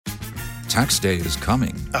Tax day is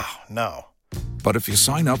coming. Oh, no. But if you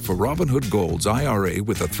sign up for Robinhood Gold's IRA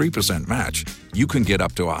with a 3% match, you can get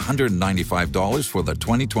up to $195 for the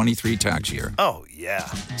 2023 tax year. Oh, yeah.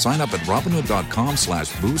 Sign up at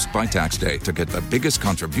Robinhood.com/boost by tax day to get the biggest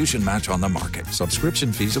contribution match on the market.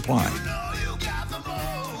 Subscription fees apply.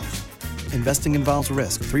 Investing involves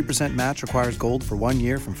risk. 3% match requires gold for 1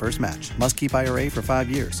 year from first match. Must keep IRA for 5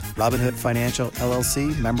 years. Robinhood Financial,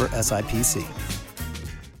 LLC, member SIPC.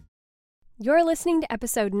 You're listening to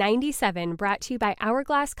episode 97, brought to you by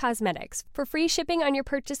Hourglass Cosmetics. For free shipping on your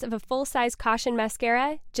purchase of a full-size Caution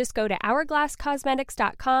mascara, just go to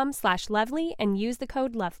hourglasscosmetics.com/lovely and use the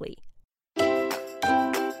code LOVELY.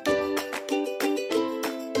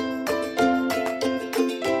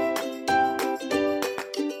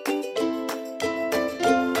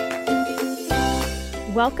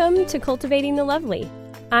 Welcome to Cultivating the Lovely.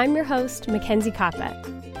 I'm your host, MacKenzie Kappa.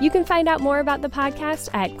 You can find out more about the podcast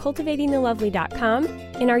at cultivatingthelovely.com,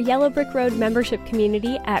 in our Yellow Brick Road membership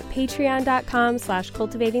community at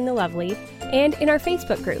patreon.com/cultivatingthelovely, and in our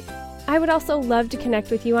Facebook group. I would also love to connect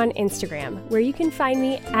with you on Instagram, where you can find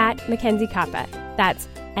me at MacKenzie Kappa. That's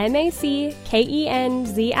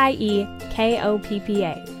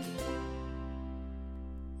MacKenziekoppa.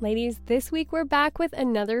 Ladies, this week we're back with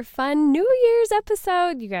another fun New Year's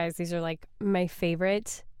episode. You guys, these are like my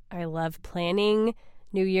favorite. I love planning.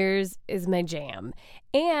 New Year's is my jam.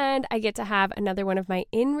 And I get to have another one of my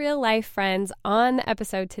in real life friends on the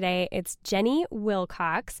episode today. It's Jenny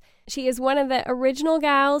Wilcox. She is one of the original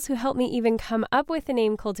gals who helped me even come up with the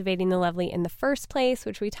name Cultivating the Lovely in the first place,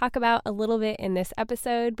 which we talk about a little bit in this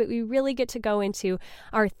episode, but we really get to go into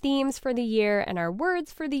our themes for the year and our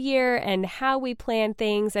words for the year and how we plan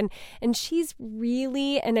things. And she's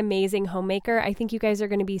really an amazing homemaker. I think you guys are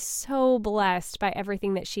going to be so blessed by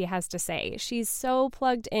everything that she has to say. She's so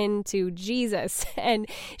plugged into Jesus and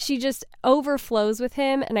she just overflows with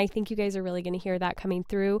him. And I think you guys are really going to hear that coming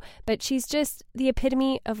through. But she's just the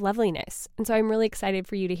epitome of loveliness. And so I'm really excited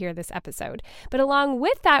for you to hear this episode. But along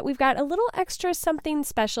with that, we've got a little extra something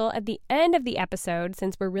special at the end of the episode,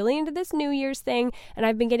 since we're really into this New Year's thing. And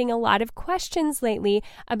I've been getting a lot of questions lately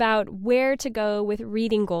about where to go with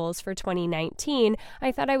reading goals for 2019.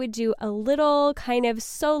 I thought I would do a little kind of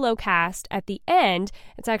solo cast at the end.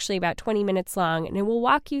 It's actually about 20 minutes long, and it will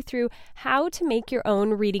walk you through how to make your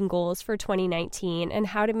own reading goals for 2019 and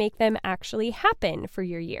how to make them actually happen for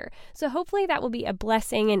your year. So hopefully that will be a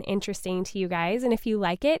blessing and interesting to you guys. And if you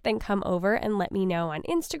like it, then come over and let me know on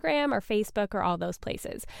Instagram or Facebook or all those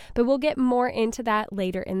places. But we'll get more into that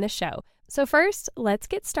later in the show. So first, let's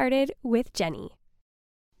get started with Jenny.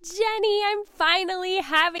 Jenny, I'm finally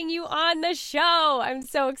having you on the show. I'm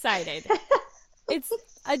so excited. It's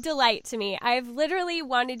a delight to me. I've literally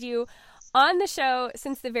wanted you on the show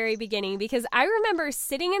since the very beginning, because I remember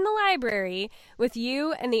sitting in the library with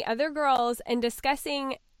you and the other girls and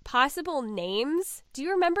discussing possible names. Do you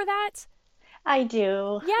remember that? I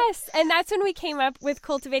do. Yes, and that's when we came up with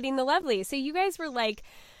Cultivating the Lovely. So you guys were like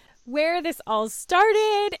where this all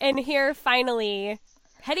started, and here finally,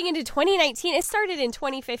 heading into 2019, it started in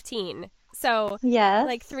 2015. So yeah,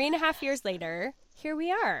 like 3.5 years later, here we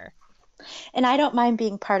are. And I don't mind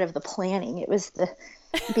being part of the planning. It was the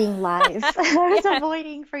being live. I was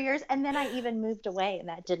avoiding for years, and then I even moved away, and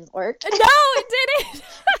that didn't work. No, it didn't.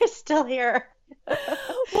 I'm still here.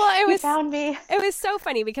 Well, You found me. It was so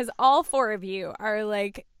funny because all four of you are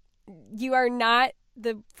like, you are not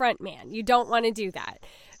the front man. You don't want to do that.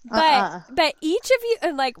 But each of you,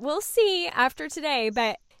 and like, we'll see after today,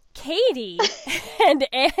 but Katie and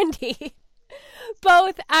Andy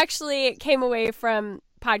both actually came away from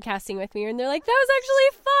podcasting with me, and they're like, that was actually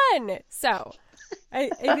fun. So I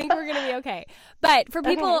think we're going to be okay. But for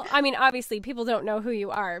people, okay. I mean, obviously people don't know who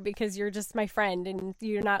you are because you're just my friend and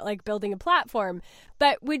you're not like building a platform.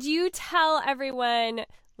 But would you tell everyone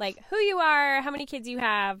like who you are, how many kids you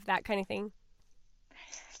have, that kind of thing?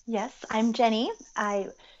 Yes, I'm Jenny. I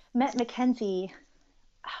met MacKenzie.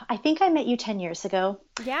 I think I met you 10 years ago.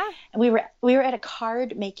 Yeah. And we were at a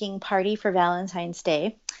card making party for Valentine's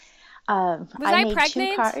Day. Was I made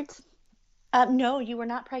pregnant? 2 cards. No, you were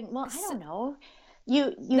not pregnant. Well, I don't know.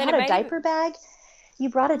 You had a diaper bag. You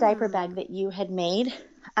brought a diaper bag that you had made.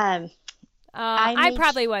 I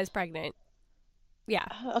probably was pregnant. Yeah.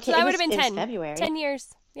 Okay. So that would have been 10. February. 10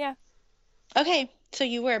 years. Yeah. Okay. So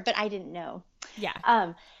you were, but I didn't know.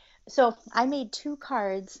 Yeah. So I made 2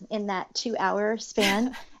 cards in that 2-hour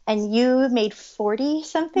span, and you made 40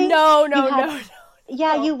 something. No.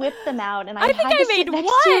 Yeah, you whipped them out, and I think had to I sit made next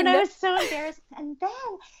one. to you, and I was so embarrassed. And then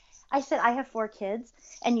I said, I have 4 kids,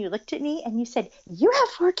 and you looked at me and you said, you have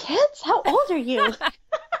 4 kids? How old are you?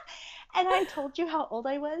 And I told you how old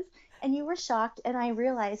I was, and you were shocked, and I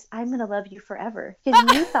realized I'm going to love you forever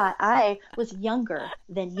because you thought I was younger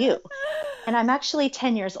than you. And I'm actually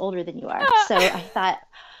 10 years older than you are. So I thought,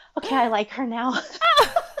 okay, I like her now.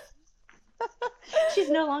 She's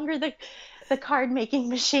no longer the card making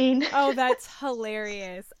machine. Oh, that's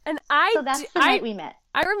hilarious. And so that's the night we met.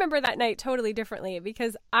 I remember that night totally differently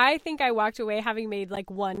because I think I walked away having made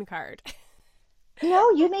like one card.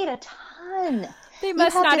 No, you made a ton. They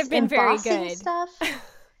must not have been very good. Stuff.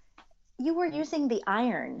 You were using the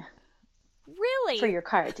iron. Really? For your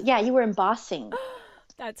cards. Yeah, you were embossing.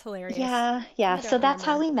 That's hilarious. Yeah. So that's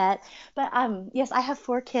how we met. But yes, I have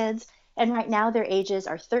 4 kids, and right now their ages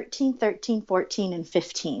are 13, 14, and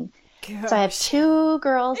 15. Gosh. So I have 2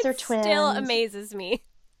 girls. They're twins. Still amazes me.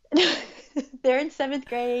 They're in 7th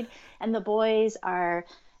grade, and the boys are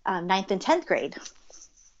 9th and 10th grade.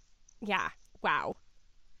 Yeah. Wow.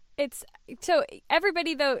 It's so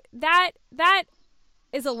everybody though that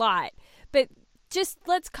is a lot, but just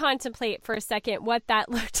let's contemplate for a second what that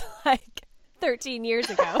looked like 13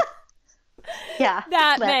 years ago. Yeah.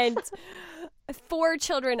 That meant 4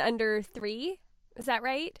 children under 3. Is that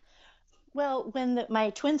right? Well, when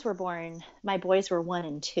my twins were born, my boys were 1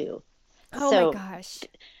 and 2. Oh my gosh.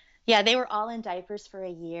 Yeah, they were all in diapers for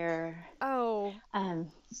a year. Oh.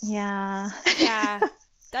 Yeah. Yeah.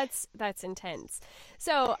 That's intense.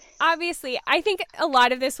 So obviously, I think a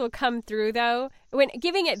lot of this will come through though when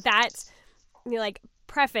giving it that, like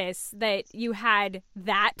preface that you had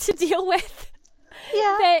that to deal with.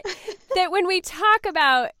 Yeah. That when we talk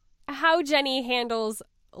about how Jenny handles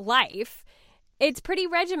life, it's pretty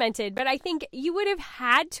regimented. But I think you would have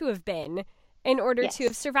had to have been in order to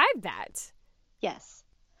have survived that. Yes.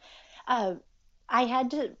 I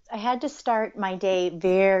had to start my day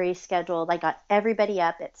very scheduled. I got everybody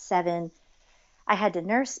up at 7. I had to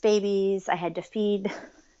nurse babies. I had to feed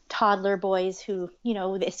toddler boys who,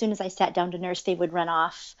 as soon as I sat down to nurse, they would run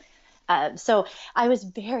off. So I was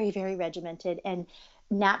very, very regimented. And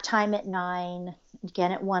nap time at 9,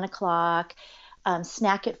 again at 1 o'clock,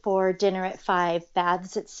 snack at 4, dinner at 5,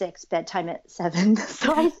 baths at 6, bedtime at 7.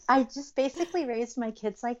 So I just basically raised my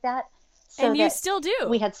kids like that. So and you still do.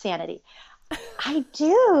 We had sanity. I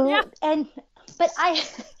do. Yeah. But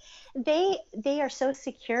they are so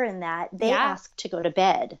secure in that they ask to go to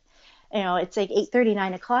bed. It's like 8:30,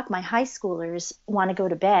 9 o'clock. My high schoolers want to go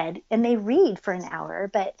to bed and they read for an hour,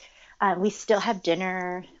 but we still have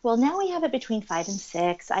dinner. Well, now we have it between 5 and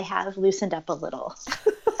 6. I have loosened up a little.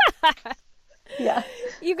 Yeah.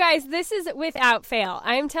 You guys, this is without fail.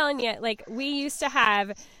 I'm telling you, like we used to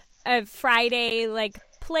have a Friday, like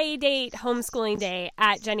play date, homeschooling day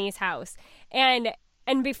at Jenny's house. And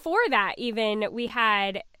before that, even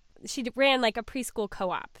she ran like a preschool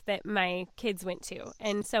co-op that my kids went to.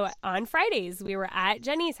 And so on Fridays we were at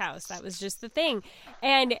Jenny's house. That was just the thing.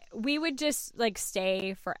 And we would just like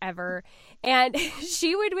stay forever. And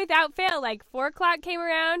she would without fail, like 4 o'clock came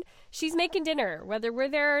around, she's making dinner, whether we're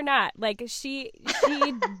there or not. Like she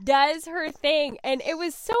does her thing. And it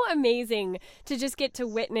was so amazing to just get to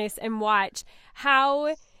witness and watch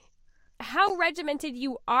how regimented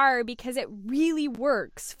you are, because it really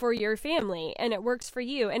works for your family and it works for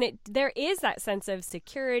you. And there is that sense of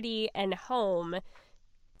security and home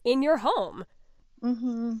in your home.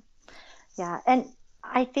 Mm-hmm. Yeah. And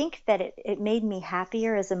I think that it made me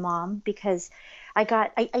happier as a mom because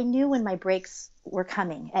I knew when my breaks were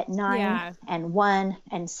coming at 9 and 1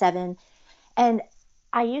 and 7. And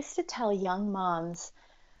I used to tell young moms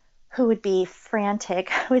who would be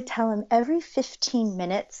frantic, I would tell them every 15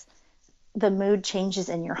 minutes, the mood changes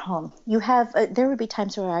in your home. There would be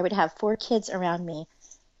times where I would have 4 kids around me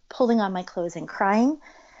pulling on my clothes and crying.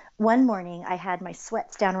 One morning I had my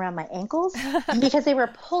sweats down around my ankles because they were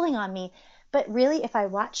pulling on me. But really, if I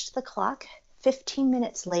watched the clock, 15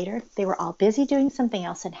 minutes later, they were all busy doing something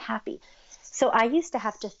else and happy. So I used to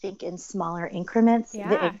have to think in smaller increments.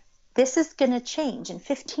 Yeah. This is going to change. In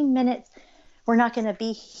 15 minutes, we're not going to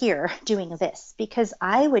be here doing this, because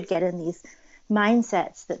I would get in these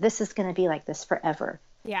mindsets that this is going to be like this forever.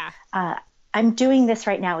 Yeah. I'm doing this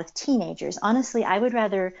right now with teenagers. Honestly, I would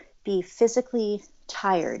rather be physically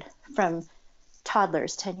tired from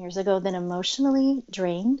toddlers 10 years ago than emotionally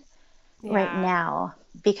drained right now,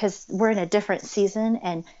 because we're in a different season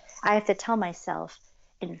and I have to tell myself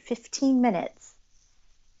in 15 minutes,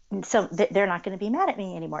 so they're not going to be mad at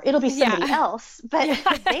me anymore. It'll be somebody else, but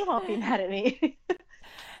they won't be mad at me.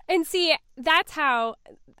 And see, that's how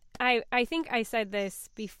I think I said this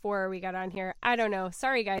before we got on here. I don't know.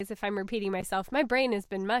 Sorry, guys, if I'm repeating myself. My brain has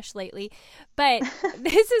been mush lately. But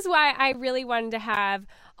this is why I really wanted to have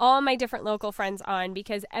all my different local friends on,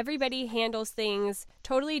 because everybody handles things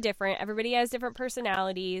totally different. Everybody has different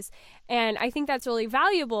personalities. And I think that's really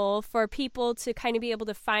valuable for people to kind of be able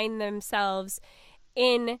to find themselves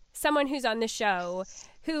in someone who's on the show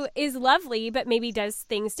who is lovely, but maybe does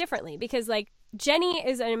things differently. Because, like, Jenny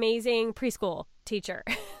is an amazing preschool teacher,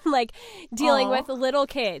 like dealing with little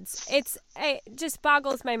kids. It just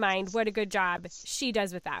boggles my mind what a good job she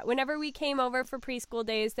does with that. Whenever we came over for preschool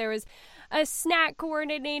days, there was a snack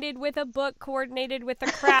coordinated with a book, coordinated with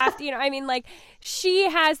a craft. I mean, like, she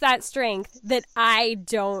has that strength that I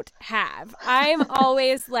don't have. I'm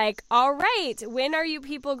always like, all right, when are you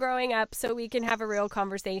people growing up so we can have a real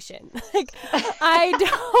conversation? Like, I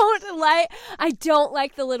don't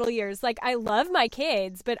like the little years. Like, I love my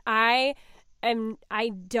kids, but I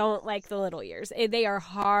don't like the little years. They are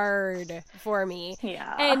hard for me.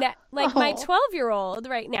 Yeah. And like my 12-year-old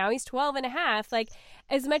right now, he's 12 and a half. Like,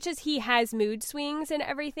 as much as he has mood swings and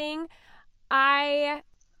everything, I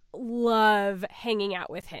love hanging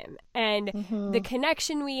out with him and the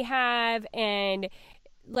connection we have. And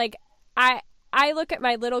like, I look at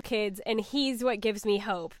my little kids and he's what gives me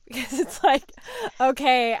hope, because it's like,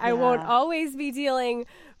 okay, I won't always be dealing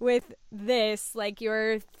with this, like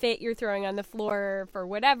your fit you're throwing on the floor for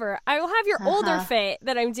whatever. I will have your older fit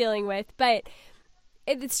that I'm dealing with, but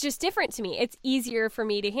it's just different to me. It's easier for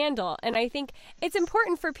me to handle. And I think it's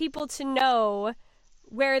important for people to know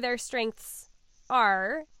where their strengths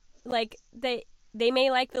are. Like, they may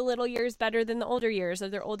like the little years better than the older years, or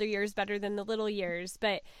their older years better than the little years,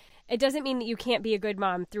 but it doesn't mean that you can't be a good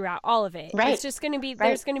mom throughout all of it. Right. It's just going to be,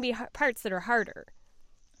 there's going to be parts that are harder.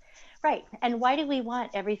 Right. And why do we want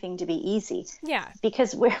everything to be easy? Yeah.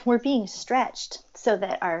 Because we're being stretched so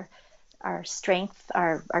that our strength,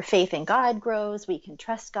 our faith in God grows. We can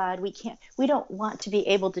trust God. We don't want to be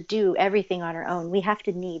able to do everything on our own. We have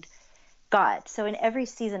to need God. So in every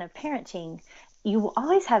season of parenting, you will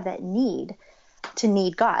always have that need to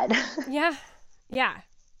need God. Yeah. Yeah,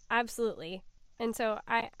 absolutely. And so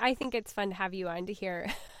I think it's fun to have you on to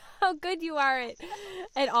hear how good you are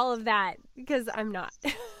at all of that, because I'm not.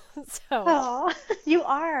 Oh, you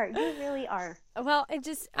are. You really are. Well,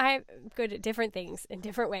 I'm good at different things in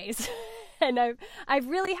different ways. And I've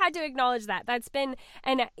really had to acknowledge that. That's been,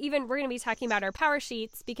 and even we're going to be talking about our power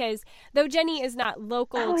sheets, because though Jenny is not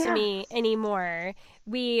local to me anymore,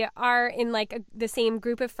 we are in like the same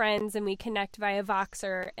group of friends, and we connect via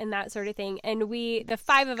Voxer and that sort of thing. And the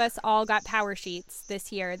 5 of us all got power sheets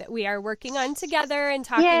this year that we are working on together and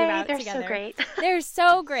talking about together. They're so great. They're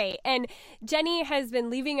so great. And Jenny has been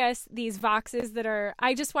leaving us these Voxes that are,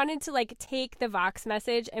 I just wanted to like take the Vox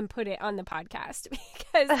message and put it on the podcast,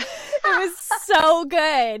 because it was so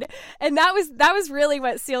good. And that was really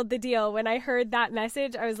what sealed the deal. When I heard that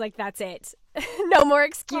message, I was like, that's it. No more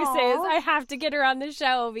excuses. Aww. I have to get her on the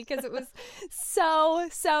show, because it was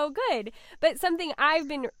so good. But something I've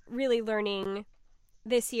been really learning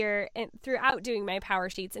this year and throughout doing my power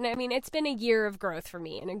sheets, and I mean, it's been a year of growth for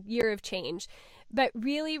me and a year of change, but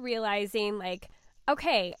really realizing like,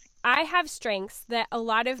 okay, I have strengths that a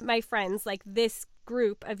lot of my friends, like this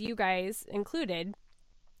group of you guys included,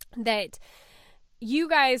 that you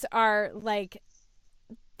guys are like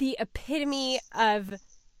the epitome of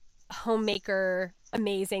homemaker,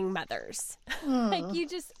 amazing mothers. Like, you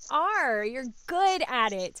just are. You're good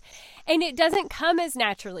at it. And it doesn't come as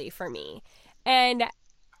naturally for me. And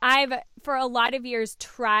I've, for a lot of years,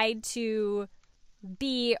 tried to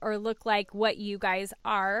be or look like what you guys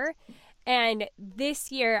are. And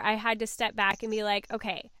this year, I had to step back and be like,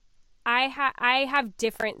 okay, I have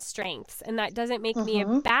different strengths, and that doesn't make me a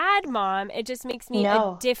bad mom. It just makes me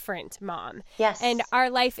a different mom. Yes. And our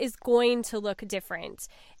life is going to look different.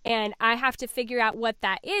 And I have to figure out what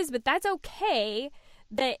that is, but that's okay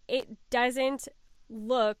that it doesn't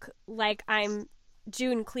look like I'm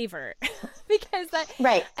June Cleaver, because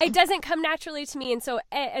it doesn't come naturally to me. And so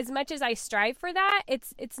as much as I strive for that,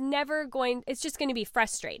 it's just going to be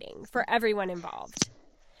frustrating for everyone involved.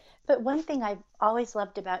 But one thing I've always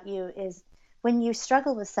loved about you is when you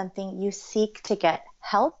struggle with something, you seek to get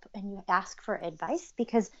help and you ask for advice,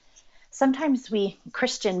 because sometimes we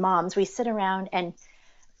Christian moms, we sit around and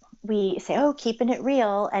we say, oh, keeping it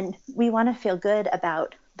real. And we want to feel good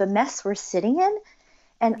about the mess we're sitting in.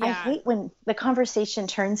 And I hate when the conversation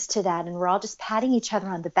turns to that and we're all just patting each other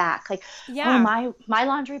on the back. Like, oh, my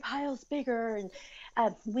laundry pile's bigger. And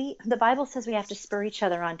the Bible says we have to spur each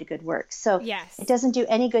other on to good works. So it doesn't do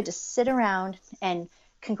any good to sit around and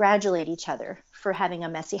congratulate each other for having a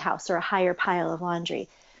messy house or a higher pile of laundry.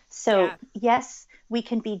 So yes, we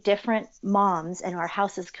can be different moms and our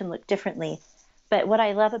houses can look differently. But what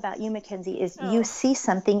I love about you, MacKenzie, is you see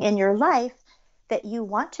something in your life that you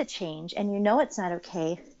want to change and you know it's not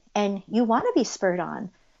okay. And you want to be spurred on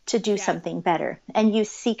to do something better. And you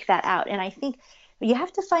seek that out. And I think you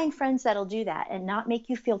have to find friends that'll do that and not make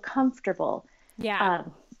you feel comfortable. Yeah.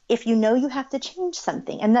 If you know you have to change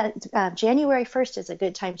something. And that January 1st is a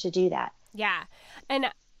good time to do that. Yeah. And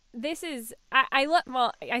this is,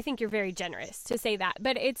 I think you're very generous to say that,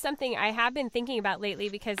 but it's something I have been thinking about lately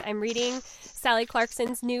because I'm reading Sally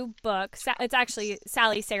Clarkson's new book. It's actually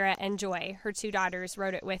Sally, Sarah, and Joy. Her two daughters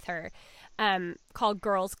wrote it with her, called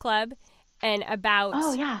Girls Club, and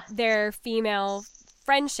about their female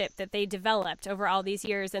friendship that they developed over all these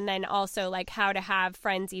years, and then also like how to have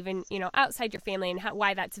friends even, outside your family and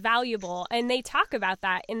why that's valuable. And they talk about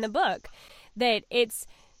that in the book, that it's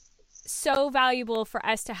so valuable for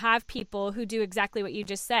us to have people who do exactly what you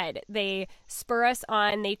just said. They spur us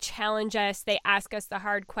on, they challenge us, they ask us the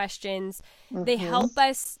hard questions, they help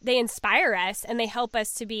us, they inspire us, and they help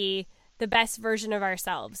us to be the best version of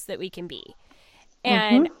ourselves that we can be.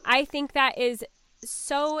 And I think that is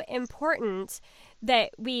so important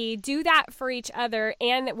that we do that for each other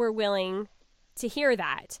and that we're willing to hear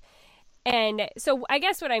that. And so I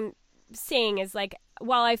guess what I'm saying is, like,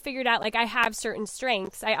 while I figured out like I have certain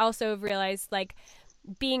strengths, I also have realized like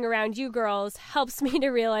being around you girls helps me to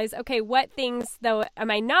realize, okay, what things though am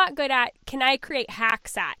I not good at? Can I create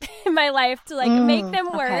hacks at in my life to like make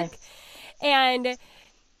them work? And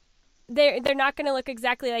they're not going to look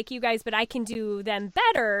exactly like you guys, but I can do them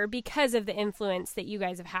better because of the influence that you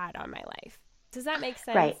guys have had on my life. Does that make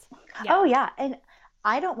sense? Right. Yeah. Oh yeah. And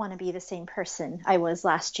I don't want to be the same person I was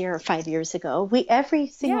last year or 5 years ago. Every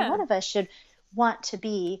single one of us should want to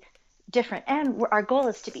be different. And our goal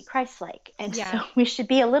is to be Christ-like. And so we should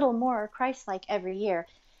be a little more Christ-like every year.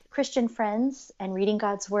 Christian friends and reading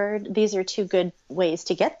God's word, these are two good ways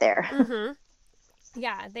to get there.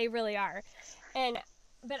 Yeah, they really are.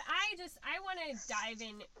 But I want to dive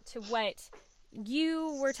into what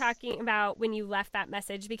you were talking about when you left that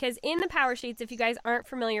message, because in the power sheets, if you guys aren't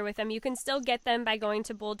familiar with them, you can still get them by going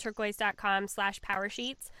to boldturquoise.com/power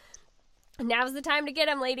sheets. Now's the time to get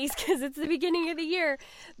them, ladies, because it's the beginning of the year.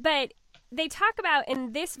 But they talk about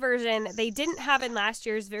in this version, they didn't have in last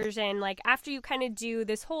year's version, like after you kind of do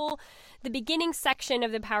this the beginning section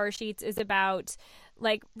of the power sheets is about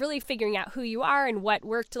like really figuring out who you are and what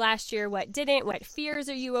worked last year, what didn't, what fears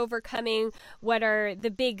are you overcoming, what are the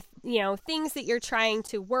big, things that you're trying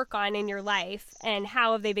to work on in your life, and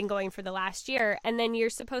how have they been going for the last year. And then you're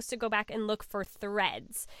supposed to go back and look for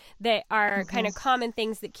threads that are kind of common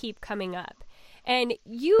things that keep coming up. And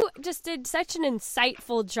you just did such an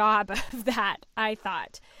insightful job of that, I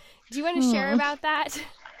thought. Do you want to share about that?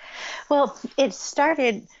 Well, it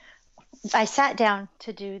started, I sat down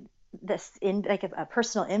to do this in like a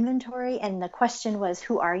personal inventory, and the question was,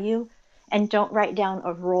 who are you? And don't write down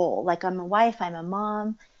a role, like I'm a wife, I'm a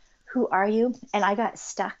mom, who are you? And I got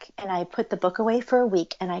stuck, and I put the book away for a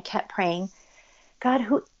week, and I kept praying, God,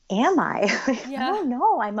 who am I? I don't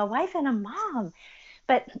know, I'm a wife and a mom,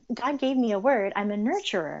 but God gave me a word, I'm a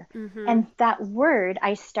nurturer. And that word,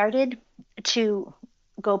 I started to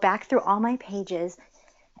go back through all my pages,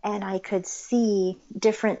 and I could see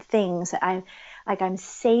different things. I'm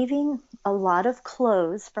saving a lot of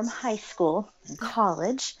clothes from high school and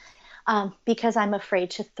college because I'm afraid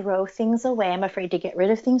to throw things away. I'm afraid to get rid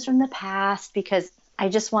of things from the past because I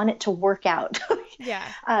just want it to work out.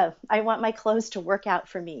 I want my clothes to work out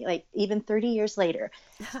for me, like even 30 years later.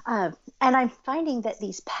 And I'm finding that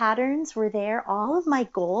these patterns were there. All of my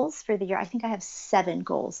goals for the year, I think I have 7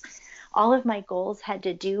 goals. All of my goals had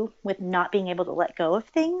to do with not being able to let go of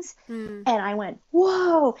things. And I went,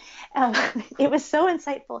 whoa, it was so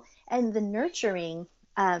insightful. And the nurturing,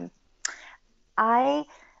 I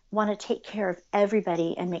want to take care of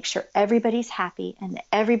everybody and make sure everybody's happy and that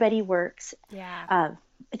everybody works.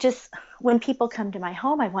 Just when people come to my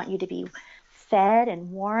home, I want you to be fed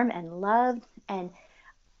and warm and loved. And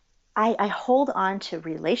I hold on to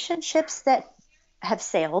relationships that have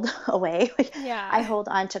sailed away. I hold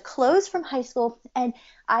on to clothes from high school, and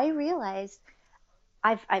I realized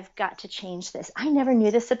I've got to change this. I never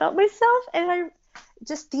knew this about myself, and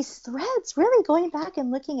just these threads, really going back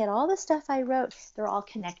and looking at all the stuff I wrote, they're all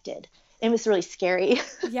connected. It was really scary.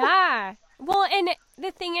 Well, and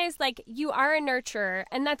the thing is, like, you are a nurturer,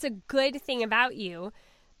 and that's a good thing about you.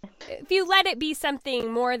 If you let it be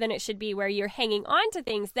something more than it should be, where you're hanging on to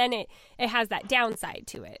things, then it has that downside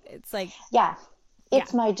to it. It's like,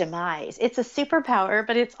 it's my demise. It's a superpower,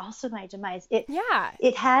 but it's also my demise.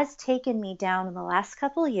 It has taken me down in the last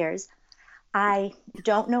couple of years. I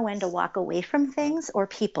don't know when to walk away from things or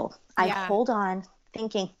people. I hold on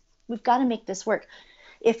thinking, we've got to make this work.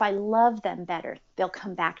 If I love them better, they'll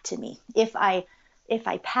come back to me. If I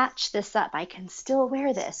patch this up, I can still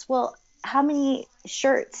wear this. Well, how many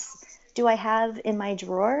shirts do I have in my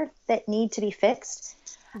drawer that need to be fixed?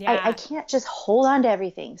 I can't just hold on to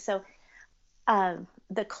everything. So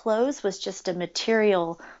the clothes was just a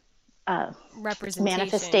material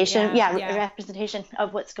manifestation. Representation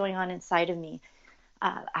of what's going on inside of me.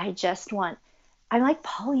 I'm like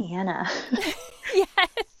Pollyanna. Yes.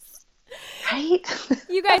 Right?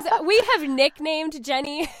 You guys, we have nicknamed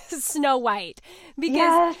Jenny Snow White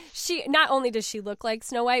because she, not only does she look like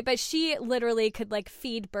Snow White, but she literally could like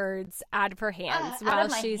feed birds out of her hands while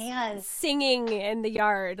she's singing in the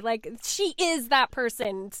yard. Like, she is that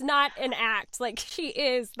person. It's not an act. Like, she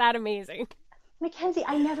is that amazing. MacKenzie,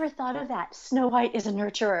 I never thought of that. Snow White is a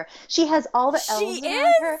nurturer. She has all the elves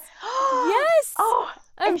around her. Yes. Oh,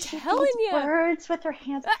 I'm telling you. Birds with her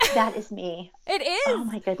hands. That is me. It is. Oh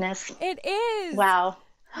my goodness. It is. Wow.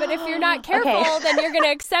 But if you're not careful, then you're going to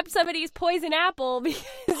accept somebody's poison apple because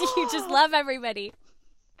you just love everybody.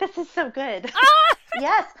 This is so good.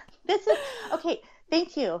 Yes. This is okay.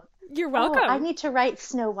 Thank you. You're welcome. I need to write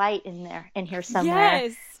Snow White in here somewhere.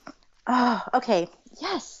 Yes. Oh, okay.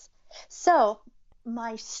 Yes. So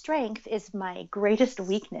my strength is my greatest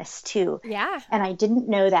weakness too. Yeah. And I didn't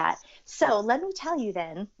know that. So let me tell you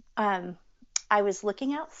then, I was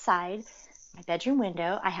looking outside my bedroom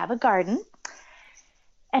window. I have a garden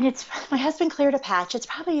and my husband cleared a patch. It's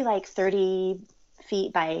probably like 30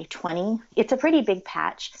 feet by 20. It's a pretty big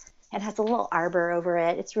patch and has a little arbor over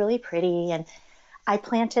it. It's really pretty. And I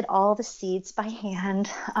planted all the seeds by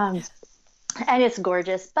hand. And it's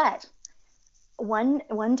gorgeous. But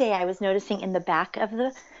one day I was noticing in the back of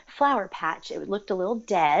the flower patch, it looked a little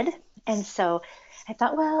dead. And so I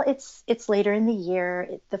thought, well, it's later in the year.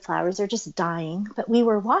 The flowers are just dying. But we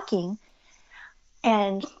were walking,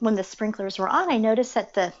 and when the sprinklers were on, I noticed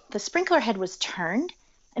that the sprinkler head was turned,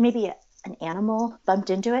 and maybe an animal bumped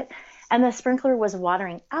into it. And the sprinkler was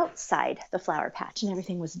watering outside the flower patch, and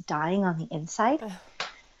everything was dying on the inside.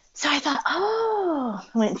 So I thought,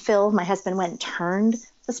 when Phil, my husband, went and turned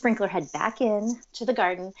the sprinkler head back in to the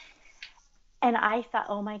garden. And I thought,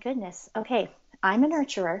 oh my goodness, okay, I'm a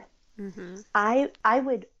nurturer. Mm-hmm. I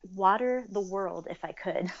would water the world if I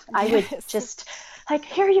could. I would just like,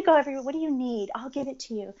 here you go, everyone. What do you need? I'll give it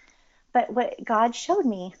to you. But what God showed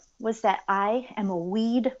me was that I am a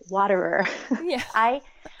weed waterer. Yeah.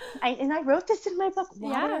 And I wrote this in my book,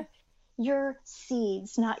 water your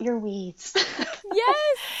seeds, not your weeds. Yes.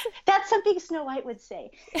 That's something Snow White would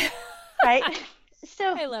say. Right?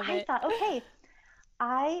 So I thought, okay,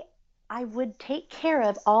 I would take care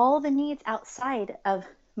of all the needs outside of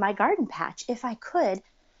my garden patch if I could.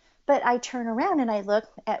 But I turn around and I look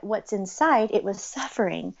at what's inside. It was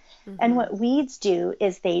suffering. Mm-hmm. And what weeds do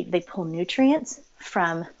is they pull nutrients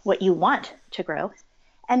from what you want to grow.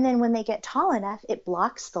 And then when they get tall enough, it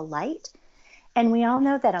blocks the light. And we all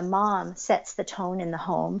know that a mom sets the tone in the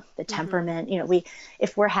home, the temperament. Mm-hmm.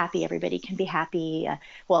 If we're happy, everybody can be happy.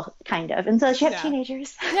 Well, kind of. Unless you have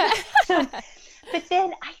teenagers. Yeah. But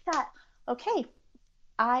then I thought, okay,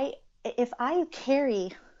 if I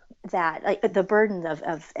carry that, like the burden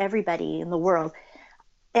of everybody in the world,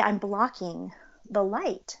 I'm blocking the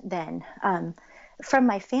light then from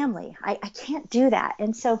my family. I can't do that.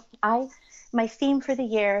 And so my theme for the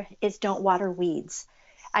year is don't water weeds.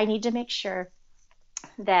 I need to make sure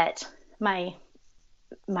that my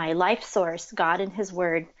life source, God and his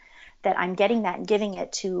word, that I'm getting that and giving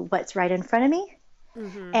it to what's right in front of me.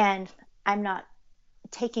 Mm-hmm. And I'm not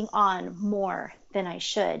taking on more than I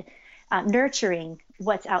should, nurturing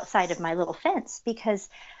what's outside of my little fence, because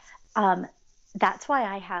that's why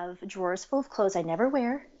I have drawers full of clothes I never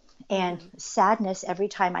wear, and sadness every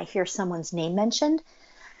time I hear someone's name mentioned.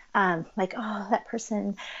 Like, oh, that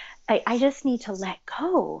person, I just need to let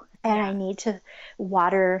go, and I need to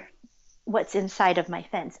water what's inside of my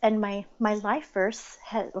fence. And my life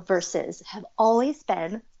verses have always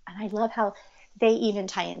been, and I love how they even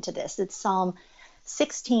tie into this. It's Psalm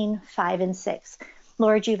 16:5-6.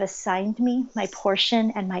 Lord, you've assigned me my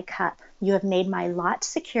portion and my cup. You have made my lot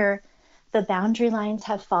secure. The boundary lines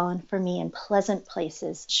have fallen for me in pleasant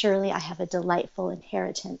places. Surely I have a delightful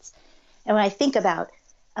inheritance. And when I think about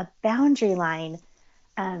a boundary line,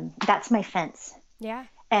 that's my fence. Yeah.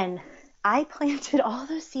 And I planted all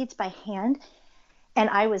those seeds by hand, and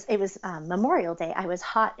it was Memorial Day. I was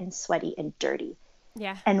hot and sweaty and dirty.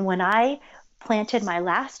 Yeah. And when I planted my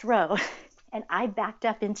last row and I backed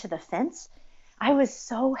up into the fence, I was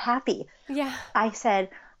so happy. Yeah. I said,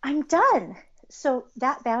 I'm done. so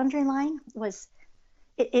that boundary line was,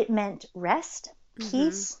 it meant rest,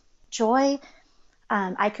 peace, joy.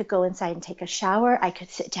 I could go inside and take a shower. I could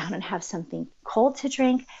sit down and have something cold to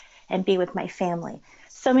drink and be with my family.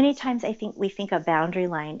 So many times I think we think a boundary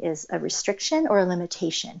line is a restriction or a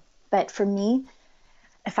limitation. But for me,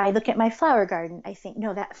 if I look at my flower garden, I think,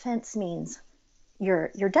 no, that fence means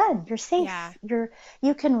you're done. You're safe. Yeah.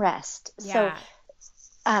 You can rest. Yeah.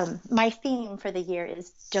 So my theme for the year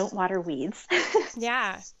is don't water weeds.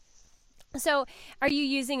 Yeah. So are you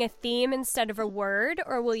using a theme instead of a word,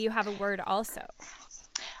 or will you have a word also?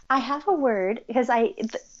 I have a word because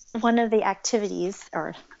one of the activities,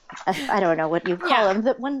 or I don't know what you call them,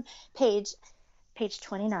 but one page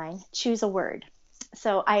 29, choose a word.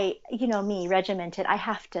 So me, regimented, I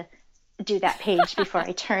have to do that page before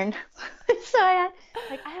I turn. So I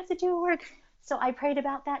have to do a word. So I prayed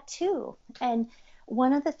about that too. And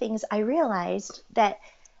one of the things I realized that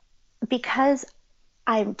because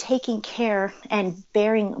I'm taking care and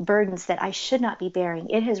bearing burdens that I should not be bearing,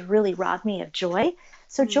 it has really robbed me of joy.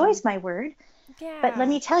 So joy is my word. Yeah. But let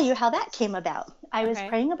me tell you how that came about. I was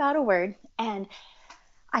praying about a word, and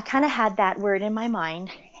I kind of had that word in my mind.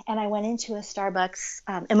 And I went into a Starbucks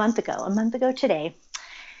a month ago today.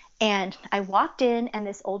 And I walked in, and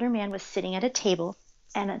this older man was sitting at a table,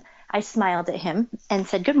 and I smiled at him and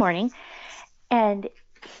said, "Good morning." And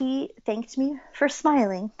he thanked me for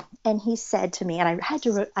smiling. And he said to me, and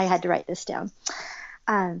I had to write this down,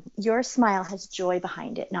 your smile has joy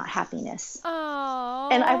behind it, not happiness. Oh.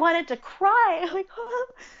 And I wanted to cry. I'm like, oh.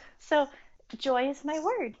 So joy is my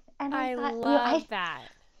word. And I thought, love that.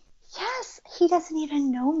 Yes, he doesn't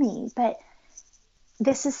even know me, but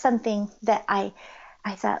this is something that I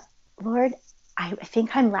thought, Lord, I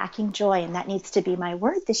think I'm lacking joy, and that needs to be my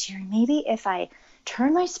word this year. Maybe if I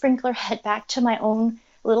turn my sprinkler head back to my own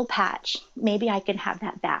little patch, maybe I can have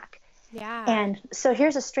that back. Yeah. And so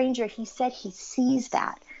here's a stranger. He said he sees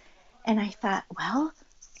that. And I thought, well,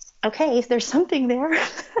 okay, there's something there.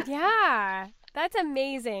 Yeah, that's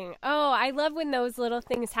amazing. Oh, I love when those little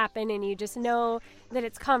things happen and you just know that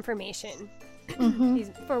it's confirmation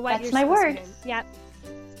for what that's my word. Yep.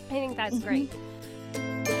 I think that's great.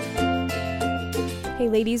 Hey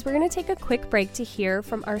ladies, we're going to take a quick break to hear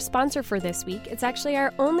from our sponsor for this week. It's actually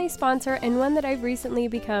our only sponsor and one that I've recently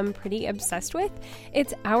become pretty obsessed with.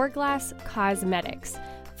 It's Hourglass Cosmetics.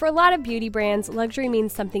 For a lot of beauty brands, luxury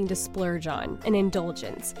means something to splurge on, an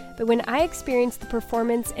indulgence. But when I experienced the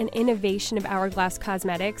performance and innovation of Hourglass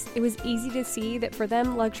Cosmetics, it was easy to see that for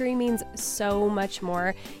them, luxury means so much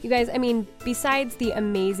more. You guys, besides the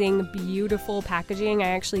amazing, beautiful packaging, I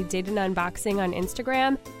actually did an unboxing on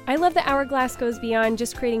Instagram. I love that Hourglass goes beyond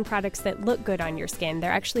just creating products that look good on your skin.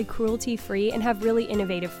 They're actually cruelty-free and have really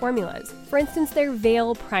innovative formulas. For instance, their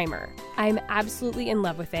Veil Primer. I'm absolutely in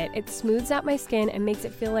love with it. It smooths out my skin and makes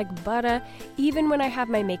it feel like butter even when I have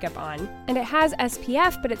my makeup on. And it has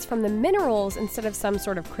SPF, but it's from the minerals instead of some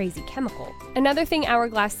sort of crazy chemical. Another thing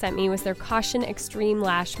Hourglass sent me was their Caution Extreme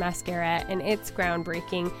Lash Mascara, and it's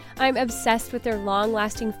groundbreaking. I'm obsessed with their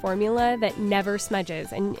long-lasting formula that never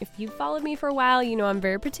smudges. And if you've followed me for a while, you know I'm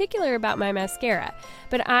very particular about my mascara.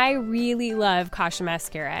 But I really love Caution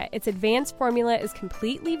Mascara. Its advanced formula is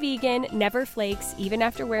completely vegan, never flakes, even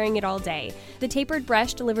after wearing it all day. The tapered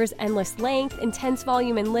brush delivers endless length, intense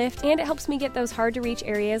volume and lift, and it helps me get those hard-to-reach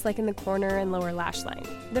areas like in the corner and lower lash line.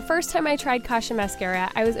 The first time I tried Caution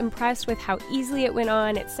Mascara, I was impressed with how easily it went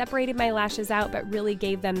on. It separated my lashes out, but really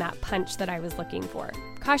gave them that punch that I was looking for.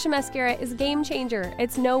 Caution Mascara is a game changer.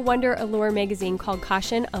 It's no wonder Allure magazine called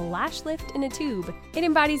Caution a lash lift in a tube. It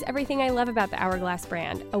embodies everything I love about the Hourglass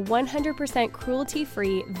brand, a 100%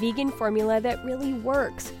 cruelty-free vegan formula that really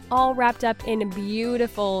works, all wrapped up in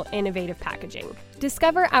beautiful, innovative packaging.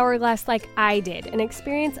 Discover Hourglass like I did and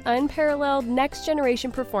experience unparalleled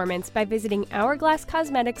next-generation performance by visiting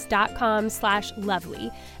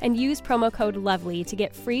hourglasscosmetics.com/lovely and use promo code LOVELY to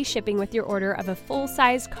get free shipping with your order of a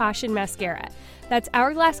full-sized Caution mascara. That's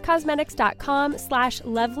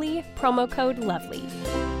hourglasscosmetics.com/lovely, promo code LOVELY.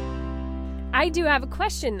 I do have a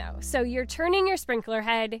question, though. So you're turning your sprinkler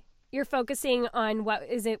head. You're focusing on what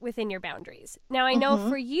is it within your boundaries. Now, I know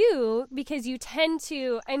for you, because you tend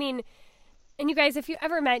to, and you guys, if you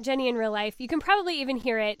ever met Jenny in real life, you can probably even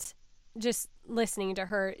hear it just listening to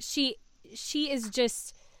her. She is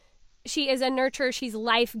a nurturer. She's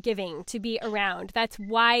life-giving to be around. That's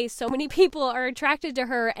why so many people are attracted to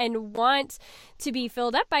her and want to be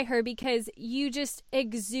filled up by her, because you just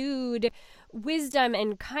exude wisdom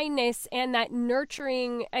and kindness and that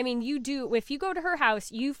nurturing. You do. If you go to her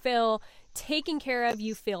house, you feel taken care of.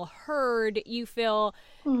 You feel heard. You feel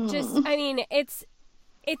just,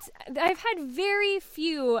 I've had very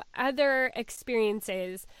few other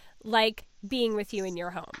experiences like being with you in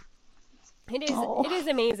your home. It is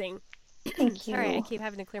amazing. Thank you. Sorry, I keep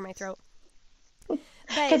having to clear my throat.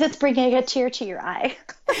 Because it's bringing a tear to your eye.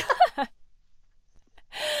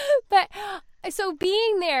 But so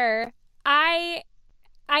being there, I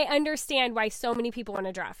understand why so many people want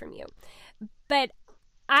to draw from you. But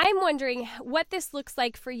I'm wondering what this looks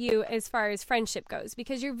like for you as far as friendship goes,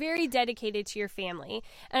 because you're very dedicated to your family.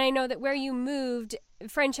 And I know that where you moved,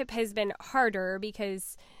 friendship has been harder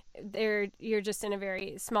because you're just in a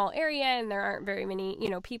very small area and there aren't very many,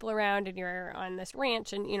 people around, and you're on this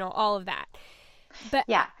ranch and, all of that. But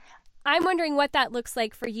yeah, I'm wondering what that looks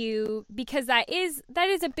like for you, because that is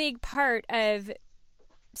a big part of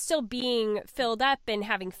still being filled up and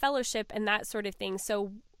having fellowship and that sort of thing.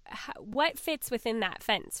 So what fits within that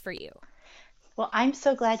fence for you? Well, I'm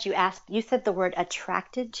so glad you asked. You said the word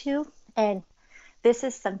attracted to, and this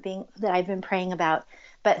is something that I've been praying about.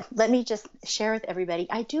 But let me just share with everybody.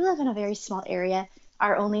 I do live in a very small area.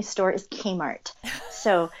 Our only store is Kmart.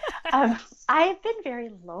 So I've been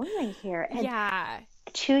very lonely here. And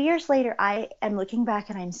 2 years later, I am looking back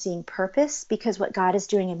and I'm seeing purpose, because what God is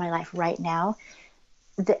doing in my life right now,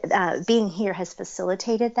 being here has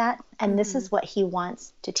facilitated that. And this is what he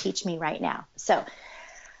wants to teach me right now. So,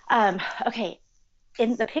 okay.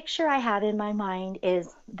 In the picture I have in my mind is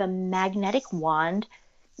the magnetic wand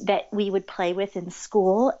that we would play with in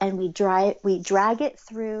school, and we drag it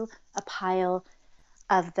through a pile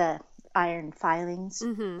of the iron filings.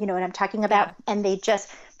 You know what I'm talking about? Yeah. And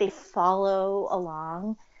they follow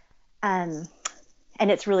along. And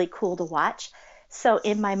it's really cool to watch. So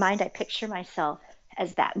in my mind, I picture myself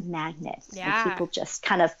as that magnet. Yeah. And people just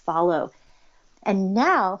kind of follow. And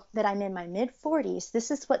now that I'm in my mid-40s, this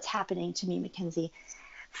is what's happening to me, MacKenzie.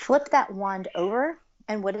 Flip that wand over,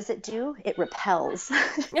 and what does it do? It repels.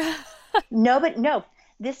 No,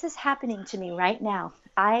 this is happening to me right now.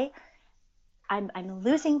 I'm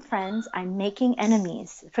losing friends. I'm making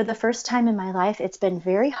enemies. For the first time in my life, it's been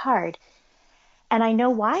very hard. And I know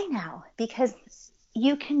why now, because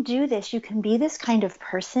you can do this. You can be this kind of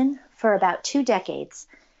person for about 2 decades.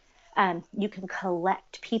 You can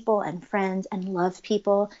collect people and friends and love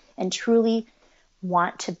people and truly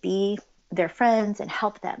want to be their friends and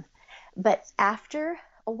help them. But after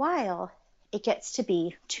a while, it gets to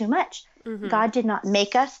be too much. God did not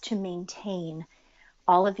make us to maintain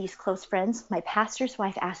all of these close friends. My pastor's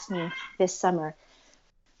wife asked me this summer,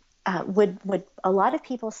 would a lot of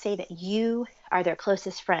people say that you are their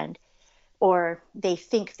closest friend, or they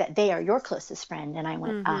think that they are your closest friend? And I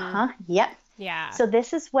went, yep. Yeah. So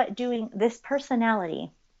this is what doing this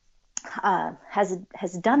personality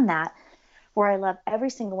has done that, where I love every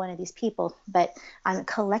single one of these people, but I'm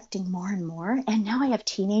collecting more and more. And now I have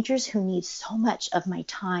teenagers who need so much of my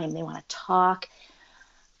time. They want to talk.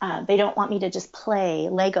 They don't want me to just play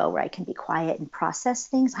Lego where I can be quiet and process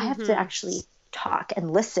things. I have to actually talk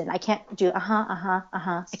and listen. I can't do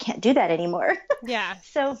I can't do that anymore. Yeah.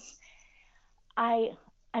 So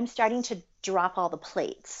I'm starting to drop all the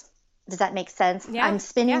plates. Does that make sense? Yeah. I'm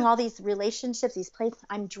spinning all these relationships, these plates.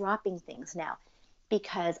 I'm dropping things now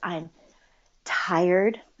because I'm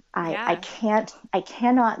tired. I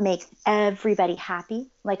cannot make everybody happy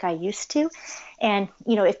like I used to. And,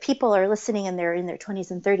 if people are listening and they're in their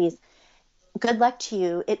 20s and 30s, good luck to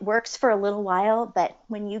you. It works for a little while, but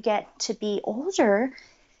when you get to be older,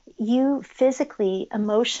 you physically,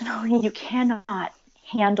 emotionally, you cannot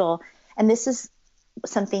handle. And this is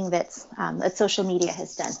something that social media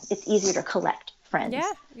has done. It's easier to collect friends.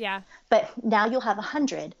 Yeah. But now you'll have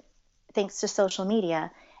 100 thanks to social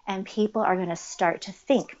media. And people are going to start to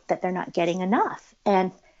think that they're not getting enough.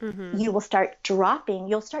 And you will start dropping,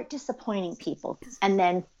 you'll start disappointing people. And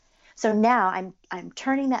then, so now I'm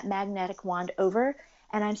turning that magnetic wand over,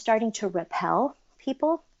 and I'm starting to repel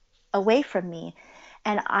people away from me.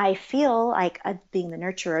 And I feel like, being the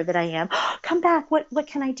nurturer that I am, come back, what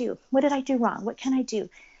can I do? What did I do wrong? What can I do?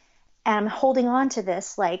 And I'm holding on to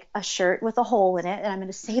this like a shirt with a hole in it, and I'm going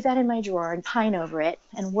to save that in my drawer and pine over it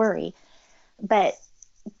and worry. But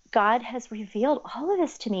God has revealed all of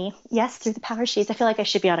this to me, yes, through the power sheets. I feel like I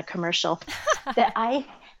should be on a commercial, that I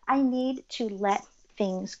need to let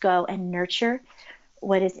things go and nurture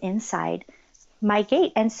what is inside my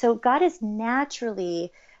gate. And so God is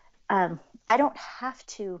naturally, I don't have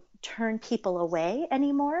to turn people away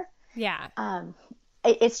anymore. Yeah.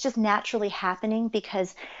 It's just naturally happening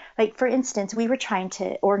because, like, for instance, we were trying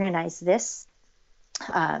to organize this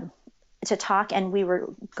to talk, and we were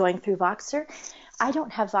going through Voxer. I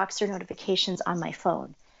don't have Voxer notifications on my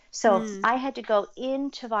phone. So I had to go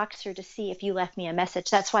into Voxer to see if you left me a message.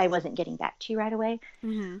 That's why I wasn't getting back to you right away.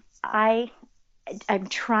 I'm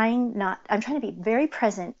trying to be very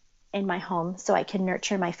present in my home so I can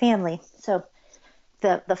nurture my family. So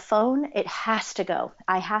the phone, it has to go.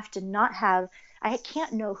 I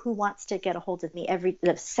can't know who wants to get a hold of me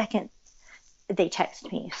the second they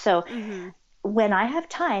text me. So when I have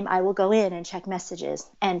time, I will go in and check messages.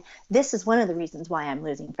 And this is one of the reasons why I'm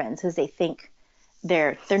losing friends, because they think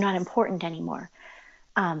they're not important anymore.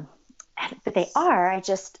 But they are. I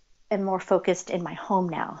just am more focused in my home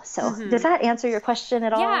now. So does that answer your question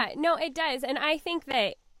at all? Yeah, no, it does. And I think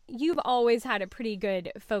that you've always had a pretty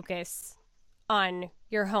good focus on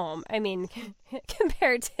your home. I mean,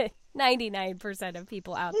 compared to 99% of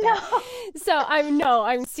people out there. No. So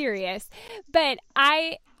I'm serious. But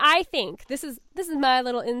I think this is my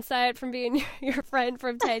little insight from being your friend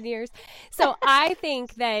from 10 years. So I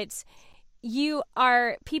think that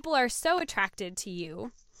people are so attracted to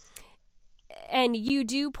you and you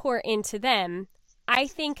do pour into them. I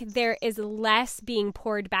think there is less being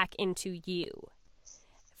poured back into you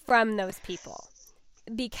from those people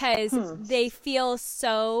because they feel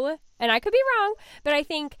so, and I could be wrong, but I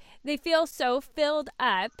think they feel so filled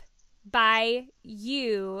up by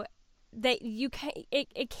you that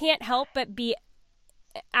it can't help but be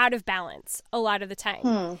out of balance a lot of the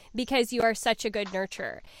time because you are such a good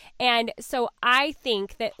nurturer. And so I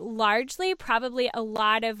think that largely probably a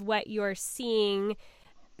lot of what you're seeing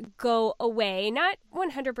go away, not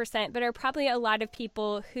 100%, but are probably a lot of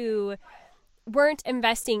people who weren't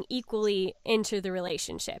investing equally into the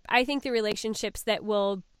relationship. I think the relationships that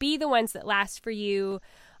will be the ones that last for you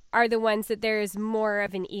are the ones that there is more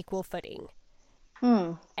of an equal footing.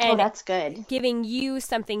 And that's good. Giving you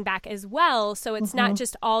something back as well, so it's not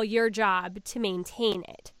just all your job to maintain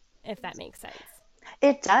it, if that makes sense.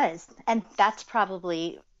 It does. And that's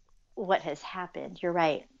probably what has happened. You're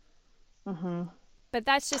right. But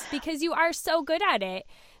that's just because you are so good at it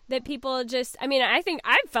that people just, I mean, I think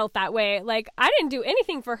I've felt that way. Like, I didn't do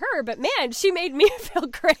anything for her, but man, she made me feel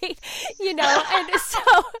great, you know? And so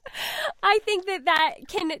I think that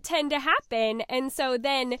can tend to happen. And so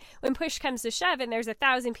then when push comes to shove and there's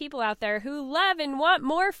 1,000 people out there who love and want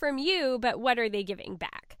more from you, but what are they giving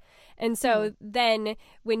back? And so then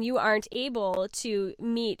when you aren't able to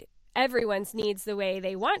meet everyone's needs the way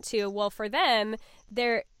they want to, well, for them,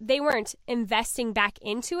 they weren't investing back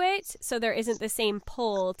into it, so there isn't the same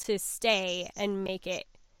pull to stay and make it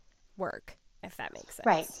work, if that makes sense.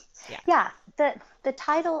 Right. Yeah. The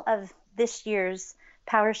title of this year's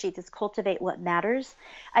Power Sheet is Cultivate What Matters.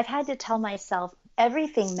 I've had to tell myself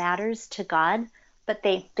everything matters to God, but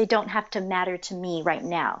they don't have to matter to me right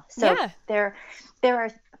now. So there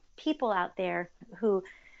are people out there who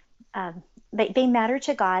they matter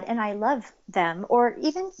to God, and I love them, or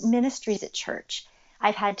even ministries at church.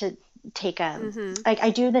 I've had to take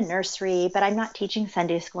I do the nursery, but I'm not teaching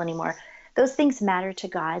Sunday school anymore. Those things matter to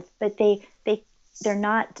God, but they're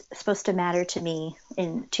not supposed to matter to me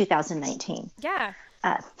in 2019. Yeah.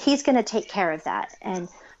 He's going to take care of that. And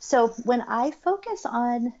so when I focus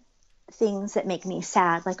on things that make me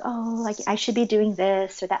sad, like I should be doing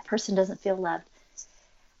this, or that person doesn't feel loved,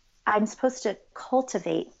 I'm supposed to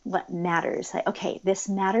cultivate what matters. Like, okay, this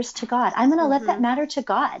matters to God. I'm going to let that matter to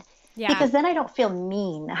God. Yeah. Because then I don't feel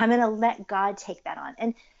mean. I'm going to let God take that on.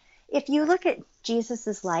 And if you look at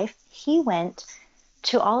Jesus's life, he went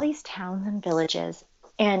to all these towns and villages,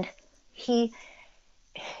 and he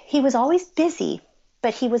was always busy,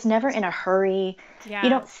 but he was never in a hurry. Yeah. You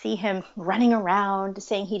don't see him running around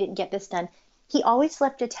saying he didn't get this done. He always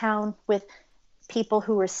left a town with people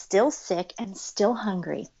who were still sick and still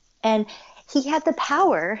hungry. And he had the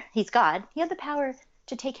power, he's God, he had the power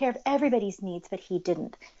to take care of everybody's needs, but he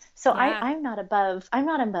didn't. So I'm not above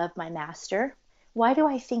my master. Why do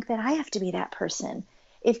I think that I have to be that person?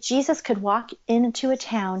 If Jesus could walk into a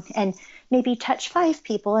town and maybe touch 5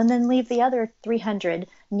 people and then leave the other 300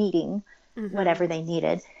 needing whatever they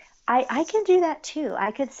needed, I can do that too.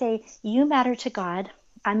 I could say, you matter to God.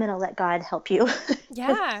 I'm going to let God help you.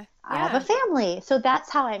 I have a family. So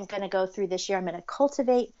that's how I'm going to go through this year. I'm going to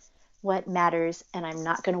cultivate what matters, and I'm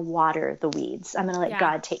not going to water the weeds. I'm going to let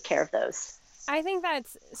God take care of those. I think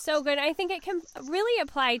that's so good. I think it can really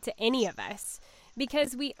apply to any of us,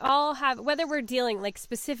 because we all have, whether we're dealing like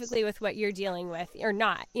specifically with what you're dealing with or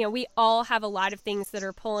not, you know, we all have a lot of things that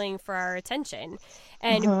are pulling for our attention,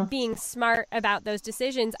 and being smart about those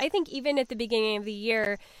decisions. I think even at the beginning of the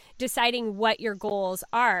year, deciding what your goals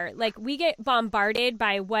are, like we get bombarded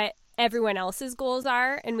by what everyone else's goals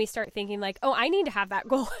are, and we start thinking like, oh, I need to have that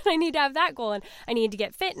goal, and I need to have that goal, and I need to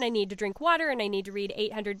get fit, and I need to drink water, and I need to read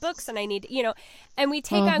 800 books, and I need to, and we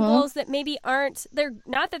take on goals that maybe they're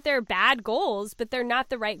not that they're bad goals, but they're not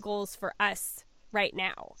the right goals for us right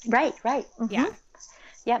now. Right. Mm-hmm.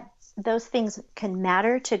 Yep. Those things can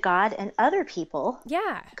matter to God and other people.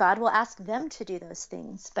 Yeah. God will ask them to do those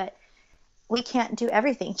things, but we can't do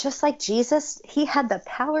everything. Just like Jesus, he had the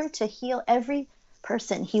power to heal every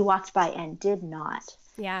person he walked by and did not.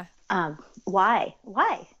 Yeah. Why?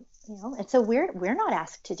 And so we're not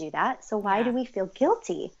asked to do that. So why do we feel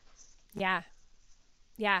guilty? Yeah.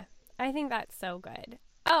 I think that's so good.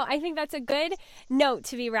 Oh, I think that's a good note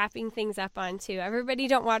to be wrapping things up on too. Everybody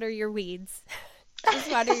don't water your weeds.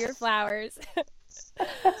 Just water your flowers.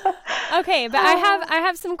 Okay, but I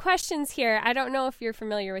have some questions here. I don't know if you're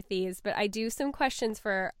familiar with these, but I do some questions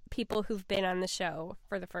for people who've been on the show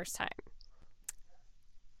for the first time.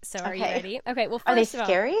 So are you ready? Okay, well, first of all, are they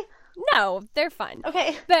scary? No, they're fun.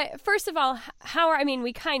 Okay. But first of all,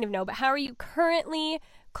 we kind of know, but how are you currently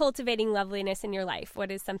cultivating loveliness in your life?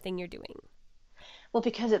 What is something you're doing? Well,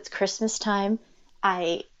 because it's Christmas time,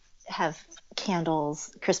 I have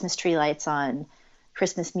candles, Christmas tree lights on,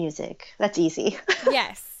 Christmas music. That's easy.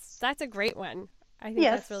 Yes, that's a great one. I think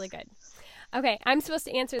that's really good. Okay, I'm supposed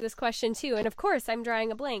to answer this question too, and of course, I'm drawing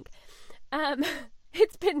a blank.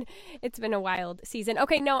 It's been a wild season.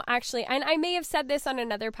 Okay, no, actually, and I may have said this on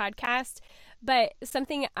another podcast, but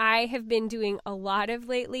something I have been doing a lot of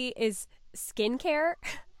lately is skincare.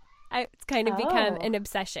 It's kind of become an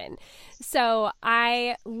obsession. So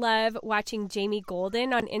I love watching Jamie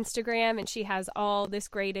Golden on Instagram, and she has all this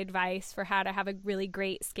great advice for how to have a really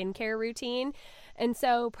great skincare routine. And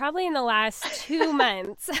so probably in the last 2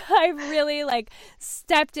 months, I've really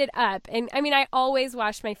stepped it up. And I mean, I always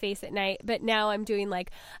wash my face at night, but now I'm doing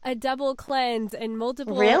a double cleanse and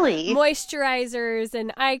multiple moisturizers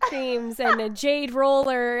and eye creams and a jade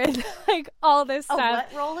roller and all this stuff.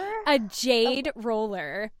 A what roller? A jade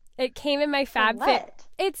roller. It came in my FabFit.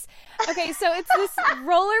 It's this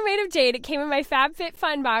roller made of jade. It came in my FabFit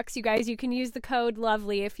Fun box. You guys, you can use the code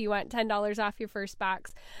LOVELY if you want $10 off your first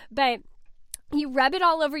box. But you rub it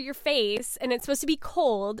all over your face, and it's supposed to be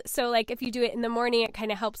cold. So if you do it in the morning, it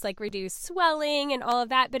kind of helps reduce swelling and all of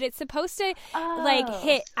that. But it's supposed to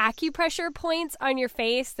hit acupressure points on your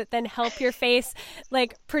face that then help your face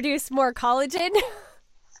produce more collagen.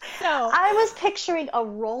 So I was picturing a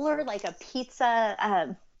roller like a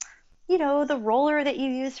pizza. The roller that you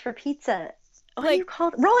use for pizza. What do you call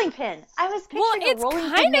it? Rolling pin. I was picturing a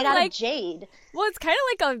rolling pin made out of jade. Well, it's kind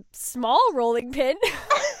of like a small rolling pin.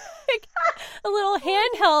 A little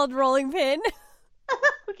handheld rolling pin.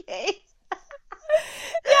 Okay.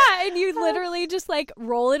 Yeah, and you literally just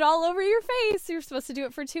roll it all over your face. You're supposed to do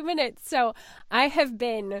it for 2 minutes. So I have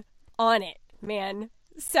been on it, man.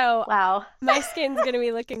 So wow. My skin's going to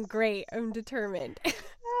be looking great. I'm determined.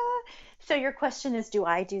 So your question is, do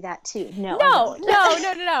I do that too? No. No.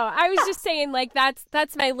 I was just saying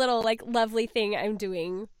that's my little lovely thing I'm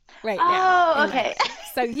doing right now. Oh, okay.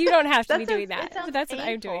 So you don't have to be doing that. But that's painful.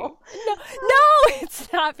 What I'm doing. No,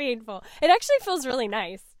 it's not painful. It actually feels really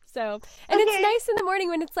nice. So, and it's nice in the morning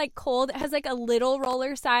when it's cold. It has a little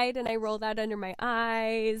roller side, and I roll that under my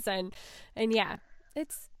eyes, and yeah,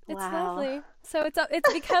 it's lovely. So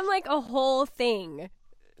it's become a whole thing.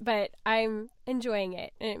 But I'm enjoying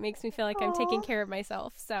it, and it makes me feel like I'm taking care of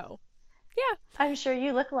myself. So, yeah. I'm sure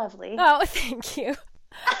you look lovely. Oh, thank you.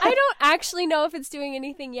 I don't actually know if it's doing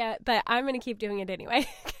anything yet, but I'm going to keep doing it anyway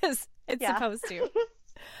because it's supposed to.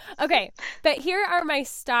 Okay, but here are my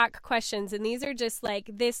stock questions, and these are just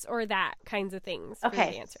this or that kinds of things for you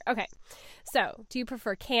to answer. Okay, so do you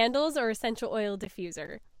prefer candles or essential oil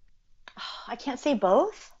diffuser? Oh, I can't say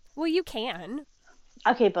both. Well, you can.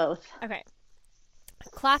 Okay, both. Okay.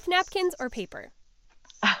 Cloth napkins or paper?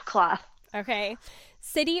 Oh, cloth. Okay.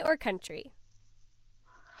 City or country?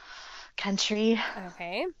 Country.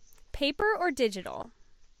 Okay. Paper or digital?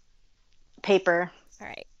 Paper. All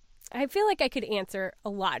right. I feel like I could answer a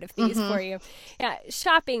lot of these for you. Yeah.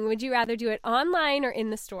 Shopping, would you rather do it online or in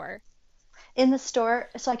the store? In the store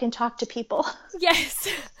so I can talk to people. Yes.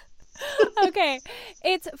 Okay,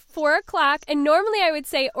 it's 4:00, and normally I would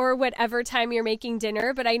say or whatever time you're making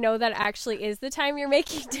dinner, but I know that actually is the time you're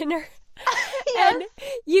making dinner. Yes. And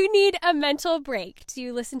you need a mental break. Do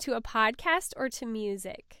you listen to a podcast or to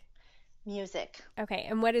music? Music. Okay,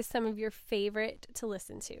 and what is some of your favorite to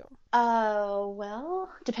listen to? Well,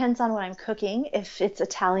 depends on what I'm cooking. If it's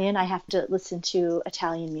Italian, I have to listen to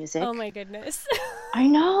Italian music. Oh my goodness. I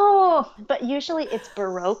know, but usually it's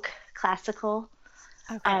Baroque, classical.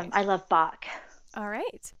 Okay. I love Bach. All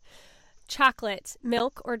right. Chocolate,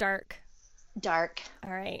 milk or dark? Dark.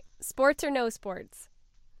 All right. Sports or no sports?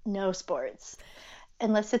 No sports.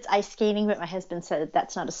 Unless it's ice skating, but my husband said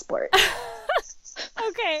that's not a sport.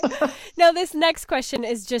 Okay. Now, this next question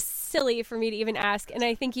is just silly for me to even ask, and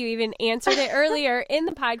I think you even answered it earlier in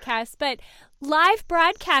the podcast, but live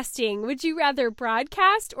broadcasting, would you rather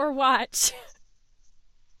broadcast or watch?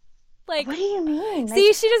 Like, what do you mean?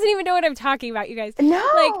 See, she doesn't even know what I'm talking about, you guys.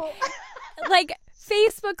 No. Like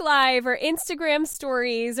Facebook Live or Instagram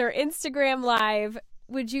Stories or Instagram Live,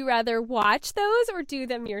 would you rather watch those or do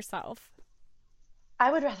them yourself?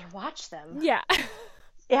 I would rather watch them. Yeah.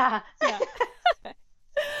 Yeah.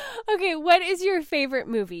 Okay, what is your favorite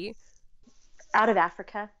movie? Out of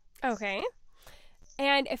Africa. Okay.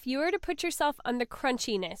 And if you were to put yourself on the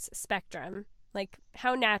crunchiness spectrum, like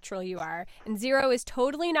how natural you are, and 0 is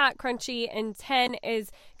totally not crunchy, and 10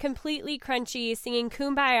 is completely crunchy, singing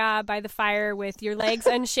Kumbaya by the fire with your legs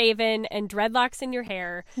unshaven and dreadlocks in your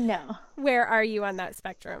hair. No. Where are you on that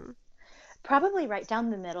spectrum? Probably right down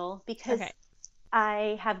the middle, because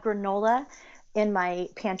I have granola in my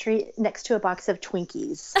pantry next to a box of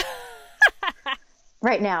Twinkies.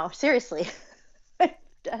 Right now, seriously. I'm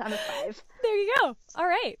a 5. There you go. All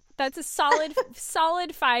right. That's a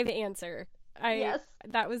solid 5 answer. Yes.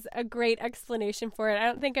 That was a great explanation for it. I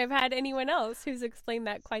don't think I've had anyone else who's explained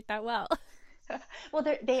that quite that well. Well,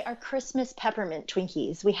 they are Christmas peppermint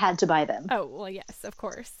Twinkies. We had to buy them. Oh, well, yes, of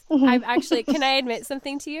course. I've actually, can I admit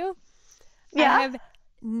something to you? Yeah. I have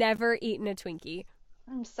never eaten a Twinkie.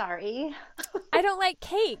 I'm sorry. I don't like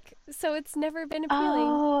cake, so it's never been appealing.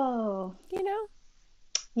 Oh. You know?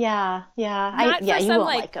 Yeah. You won't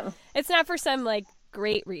like them. It's not for some,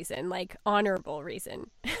 great reason, honorable reason.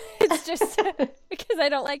 It's just because I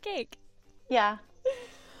don't like cake. Yeah.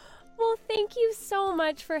 Well, thank you so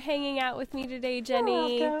much for hanging out with me today,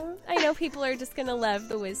 Jenny. You're welcome. I know people are just going to love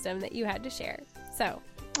the wisdom that you had to share. So,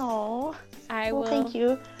 thank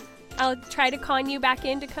you. I'll try to con you back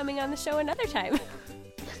into coming on the show another time.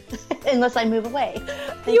 Unless I move away.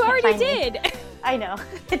 You already did. I know.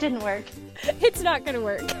 It didn't work. It's not going to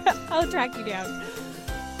work. I'll track you down.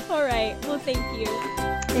 All right. Well, thank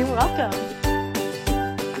you. You're welcome.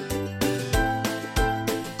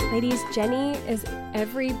 Ladies, Jenny is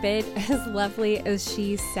every bit as lovely as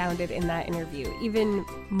she sounded in that interview, even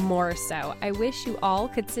more so. I wish you all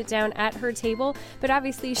could sit down at her table, but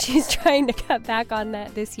obviously she's trying to cut back on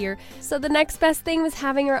that this year. So the next best thing was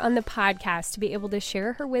having her on the podcast to be able to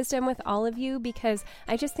share her wisdom with all of you, because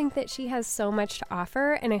I just think that she has so much to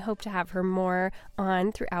offer, and I hope to have her more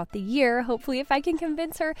on throughout the year, hopefully if I can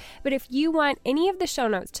convince her. But if you want any of the show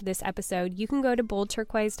notes to this episode, you can go to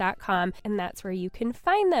boldturquoise.com, and that's where you can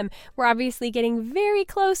find them. We're obviously getting very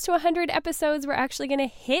close to 100 episodes. We're actually going to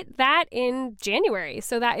hit that in January.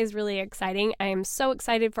 So that is really exciting. I am so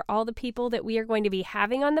excited for all the people that we are going to be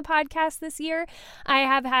having on the podcast this year. I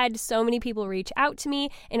have had so many people reach out to me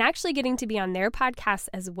and actually getting to be on their podcasts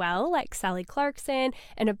as well, like Sally Clarkson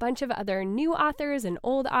and a bunch of other new authors and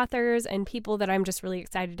old authors and people that I'm just really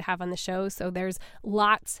excited to have on the show. So there's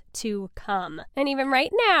lots to come. And even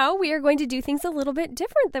right now, we are going to do things a little bit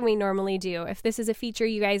different than we normally do. If this is a feature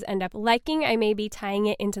you guys end up liking, I may be tying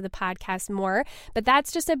it into the podcast more, but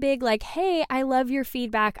that's just a big hey, I love your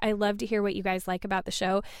feedback. I love to hear what you guys like about the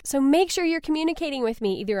show. So make sure you're communicating with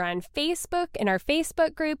me either on Facebook, in our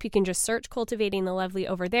Facebook group. You can just search Cultivating the Lovely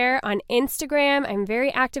over there. On Instagram, I'm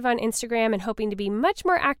very active on Instagram and hoping to be much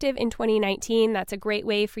more active in 2019. That's a great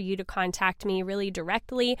way for you to contact me really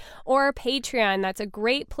directly. Or Patreon. That's a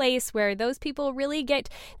great place where those people really get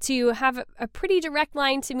to have a pretty direct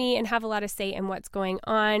line to me and have a lot of say in what's going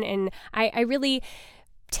on. And I really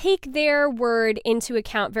take their word into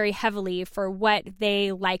account very heavily for what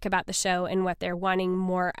they like about the show and what they're wanting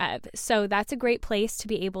more of. So that's a great place to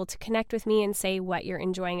be able to connect with me and say what you're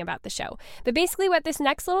enjoying about the show. But basically what this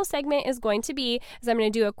next little segment is going to be is I'm going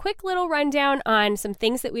to do a quick little rundown on some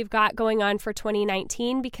things that we've got going on for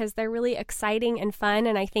 2019 because they're really exciting and fun,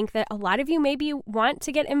 and I think that a lot of you maybe want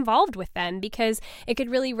to get involved with them because it could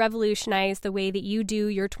really revolutionize the way that you do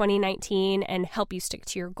your 2019 and help you stick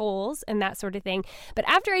to your goals and that sort of thing. But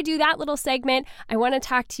after I do that little segment, I want to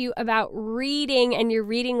talk to you about reading and your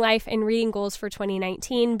reading life and reading goals for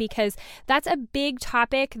 2019 because that's a big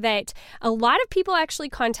topic that a lot of people actually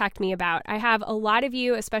contact me about. I have a lot of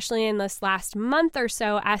you, especially in this last month or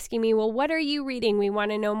so, asking me, well, what are you reading? We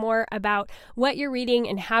want to know more about what you're reading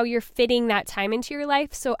and how you're fitting that time into your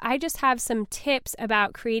life. So I just have some tips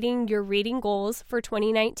about creating your reading goals for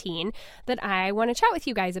 2019 that I want to chat with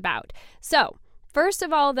you guys about. So First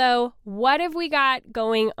of all, though, what have we got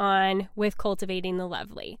going on with Cultivating the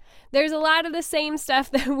Lovely? There's a lot of the same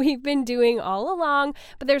stuff that we've been doing all along,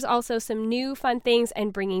 but there's also some new fun things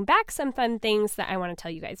and bringing back some fun things that I want to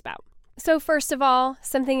tell you guys about. So first of all,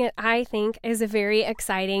 something that I think is a very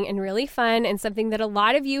exciting and really fun and something that a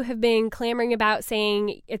lot of you have been clamoring about,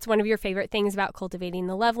 saying it's one of your favorite things about Cultivating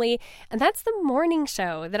the Lovely, and that's the morning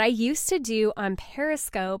show that I used to do on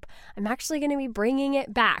Periscope. I'm actually going to be bringing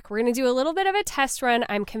it back. We're going to do a little bit of a test run.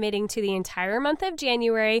 I'm committing to the entire month of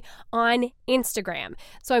January on Instagram.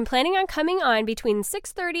 So I'm planning on coming on between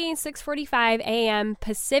 6:30 and 6:45 a.m.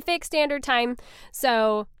 Pacific Standard Time.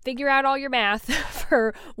 So figure out all your math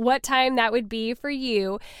for what time that would be for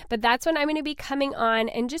you. But that's when I'm going to be coming on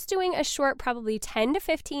and just doing a short, probably 10 to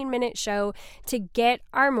 15 minute show to get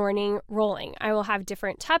our morning rolling. I will have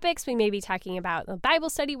different topics. We may be talking about the Bible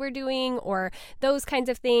study we're doing or those kinds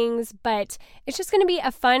of things, but it's just going to be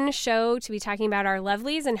a fun show to be talking about our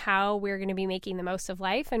lovelies and how we're going to be making the most of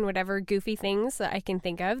life and whatever goofy things that I can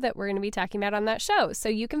think of that we're going to be talking about on that show. So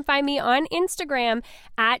you can find me on Instagram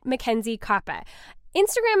at MacKenzie Kappa.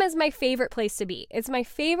 Instagram is my favorite place to be. It's my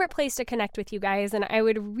favorite place to connect with you guys, and I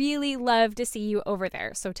would really love to see you over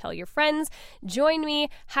there. So tell your friends, join me,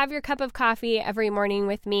 have your cup of coffee every morning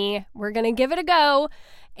with me. We're going to give it a go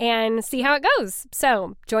and see how it goes.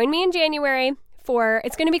 So join me in January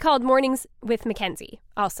it's going to be called Mornings with MacKenzie.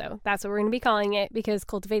 Also, that's what we're going to be calling it because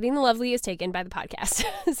Cultivating the Lovely is taken by the podcast.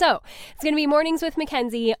 So it's going to be Mornings with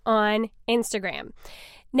MacKenzie on Instagram.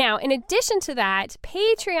 Now, in addition to that,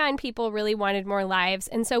 Patreon people really wanted more lives,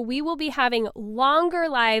 and so we will be having longer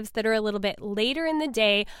lives that are a little bit later in the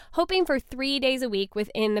day, hoping for 3 days a week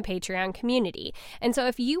within the Patreon community. And so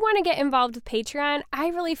if you want to get involved with Patreon, I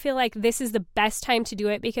really feel like this is the best time to do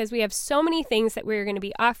it because we have so many things that we're going to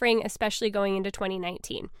be offering, especially going into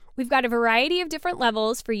 2019. We've got a variety of different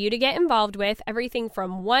levels for you to get involved with, everything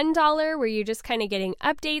from $1, where you're just kind of getting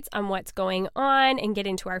updates on what's going on and get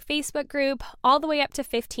into our Facebook group, all the way up to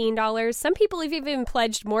 $15. Some people have even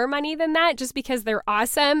pledged more money than that just because they're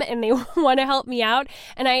awesome and they want to help me out.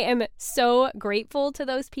 And I am so grateful to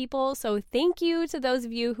those people. So thank you to those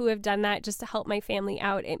of you who have done that just to help my family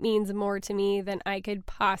out. It means more to me than I could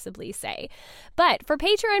possibly say. But for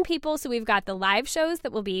Patreon people, so we've got the live shows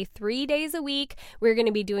that will be 3 days a week. We're going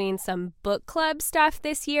to be doing some book club stuff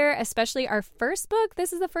this year, especially our first book.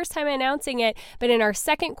 This is the first time announcing it, but in our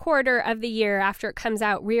second quarter of the year after it comes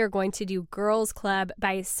out, we are going to do Girls Club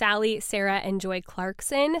by Sally, Sarah, and Joy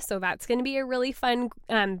Clarkson. So that's going to be a really fun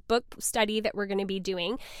book study that we're going to be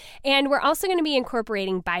doing. And we're also going to be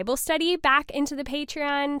incorporating Bible study back into the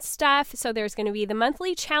Patreon stuff. So there's going to be the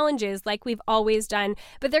monthly challenges like we've always done,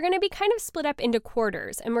 but they're going to be kind of split up into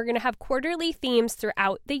quarters. And we're going to have quarterly themes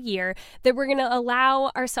throughout the year that we're going to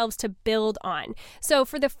allow ourselves to build on. So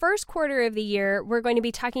for the first quarter of the year, we're going to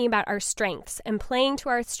be talking about our strengths and playing to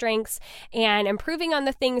our strengths and improving on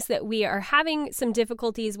the things that we are having some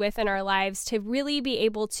difficulties with in our lives to really be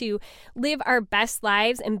able to live our best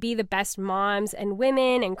lives and be the best moms and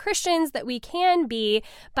women and Christians that we can be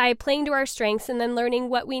by playing to our strengths and then learning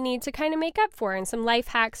what we need to kind of make up for and some life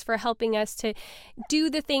hacks for helping us to do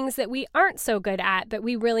the things that we aren't so good at but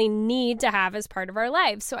we really need to have as part of our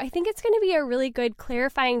lives. So I think it's going to be a really good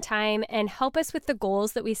clarifying time and help us with the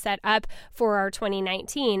goals that we set up for our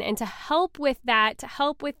 2019. And to help with that, to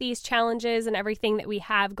help with these challenges and everything that we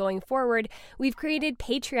have going forward, we've created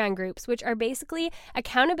Patreon groups, which are basically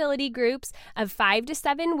accountability groups of 5 to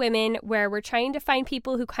 7 women where we're trying to find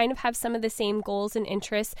people who kind of have some of the same goals and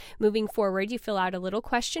interests moving forward. You fill out a little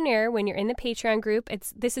questionnaire when you're in the Patreon group.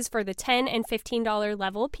 This is for the $10 and $15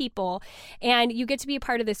 level people. And you get to be a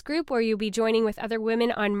part of this group where you'll be joining with other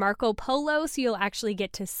women on Marco Polo. So you'll actually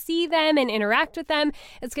get to see them and interact with them.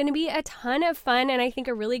 It's going to be a ton of fun and I think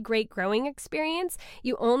a really great growing experience.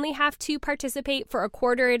 You only have to participate for a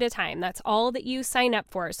quarter at a time. That's all that you sign up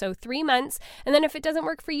for. So 3 months. And then if it doesn't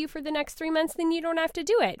work for you for the next 3 months, then you don't have to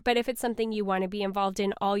do it. But if it's something you want to be involved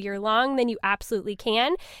in all year long, then you absolutely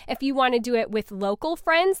can. If you want to do it with local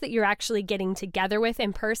friends that you're actually getting together with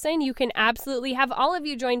in person, you can absolutely have all of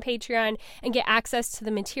you join Patreon and get access to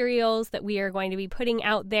the materials that we are going to be putting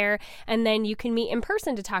out there. And then you can meet in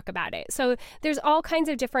person to talk about it. So there's all kinds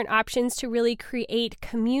of different options to really create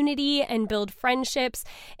community and build friendships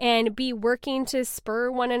and be working to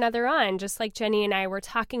spur one another on, just like Jenny and I were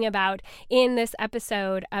talking about in this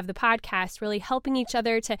episode of the podcast, really helping each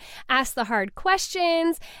other to ask the hard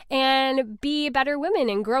questions and be better women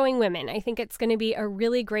and growing women. I think it's going to be a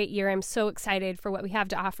really great year. I'm so excited for what we have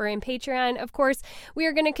to offer in Patreon. Of course, we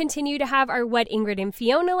are going to continue to have our What Ingrid and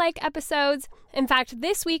Fiona Like episodes. In fact,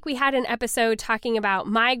 this week we had an episode talking about about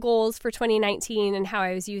my goals for 2019 and how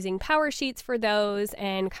I was using power sheets for those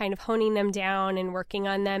and kind of honing them down and working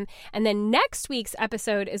on them. And then next week's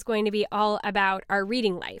episode is going to be all about our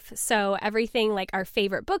reading life. So everything like our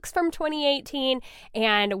favorite books from 2018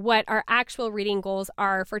 and what our actual reading goals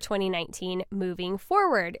are for 2019 moving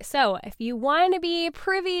forward. So if you want to be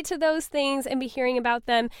privy to those things and be hearing about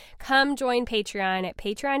them, come join Patreon at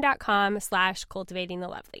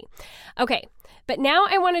patreon.com/cultivatingthelovely. Okay, but now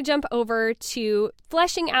I want to jump over to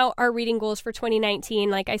fleshing out our reading goals for 2019.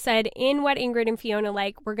 Like I said, in What Ingrid and Fiona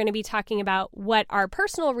Like, we're going to be talking about what our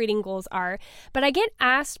personal reading goals are. But I get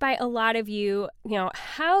asked by a lot of you,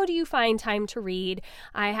 how do you find time to read?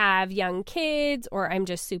 I have young kids, or I'm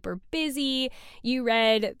just super busy. You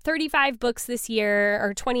read 35 books this year,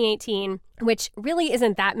 or 2018. Which really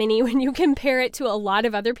isn't that many when you compare it to a lot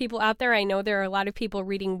of other people out there. I know there are a lot of people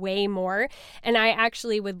reading way more, and I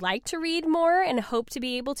actually would like to read more and hope to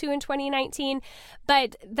be able to in 2019.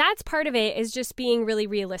 But that's part of it, is just being really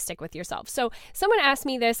realistic with yourself. So someone asked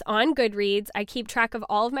me this on Goodreads. I keep track of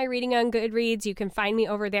all of my reading on Goodreads. You can find me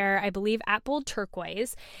over there, I believe, at Bold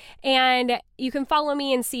Turquoise. And you can follow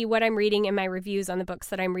me and see what I'm reading and my reviews on the books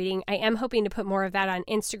that I'm reading. I am hoping to put more of that on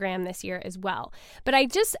Instagram this year as well. But I've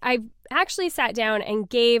actually sat down and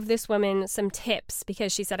gave this woman some tips,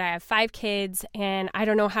 because she said, I have 5 kids and I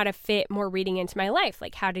don't know how to fit more reading into my life.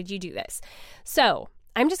 Like, how did you do this? So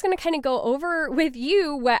I'm just going to kind of go over with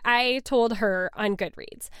you what I told her on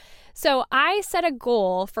Goodreads. So I set a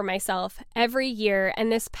goal for myself every year, and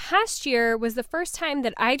this past year was the first time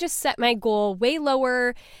that I just set my goal way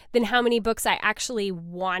lower than how many books I actually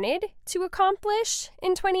wanted to accomplish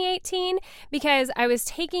in 2018, because I was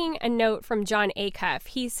taking a note from John Acuff.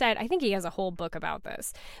 He said, I think he has a whole book about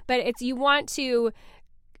this, but it's you want to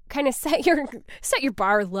kind of set your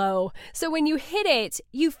bar low. So when you hit it,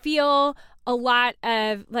 you feel a lot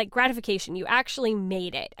of like gratification. You actually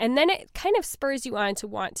made it. And then it kind of spurs you on to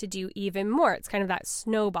want to do even more. It's kind of that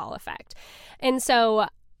snowball effect. And so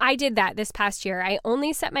I did that this past year. I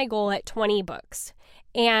only set my goal at 20 books.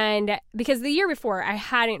 And because the year before I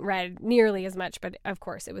hadn't read nearly as much, but of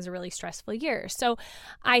course it was a really stressful year. So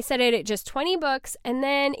I set it at just 20 books. And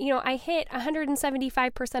then, I hit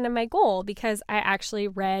 175% of my goal because I actually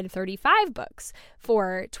read 35 books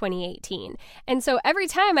for 2018. And so every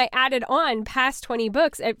time I added on past 20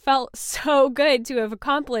 books, it felt so good to have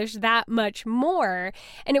accomplished that much more.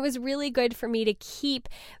 And it was really good for me to keep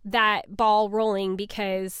that ball rolling,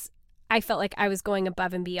 because I felt like I was going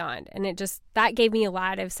above and beyond, and that gave me a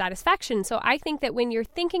lot of satisfaction. So I think that when you're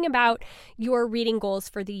thinking about your reading goals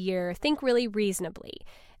for the year, think really reasonably.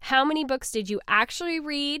 How many books did you actually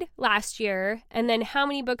read last year? And then how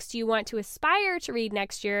many books do you want to aspire to read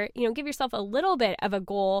next year? Give yourself a little bit of a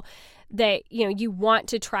goal that, you want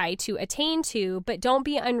to try to attain to, but don't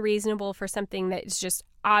be unreasonable for something that is just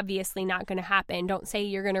obviously not going to happen. Don't say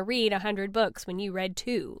you're going to read 100 books when you read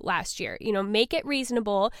 2 last year. Make it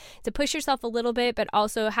reasonable to push yourself a little bit, but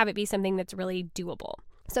also have it be something that's really doable.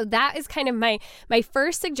 So that is kind of my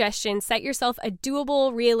first suggestion. Set yourself a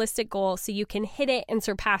doable, realistic goal so you can hit it and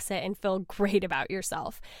surpass it and feel great about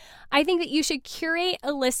yourself. I think that you should curate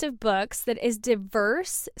a list of books that is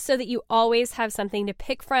diverse so that you always have something to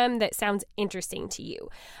pick from that sounds interesting to you.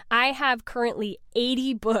 I have currently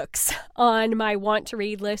 80 books on my want to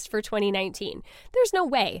read list for 2019. There's no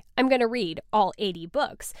way I'm going to read all 80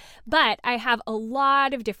 books, but I have a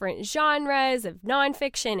lot of different genres of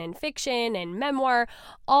nonfiction and fiction and memoir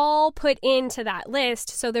all put into that list.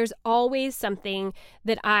 So there's always something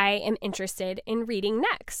that I am interested in reading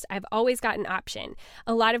next. I've always got an option.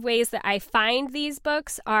 A lot of ways that I find these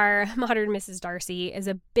books are Modern Mrs. Darcy is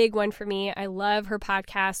a big one for me. I love her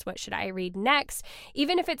podcast, What Should I Read Next?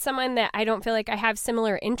 Even if it's someone that I don't feel like I have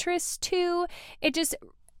similar interests to,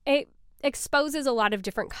 it exposes a lot of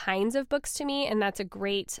different kinds of books to me, and that's a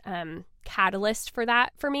great catalyst for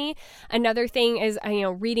that for me. Another thing is,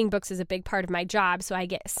 reading books is a big part of my job, so I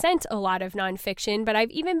get sent a lot of nonfiction, but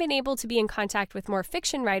I've even been able to be in contact with more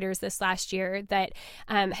fiction writers this last year that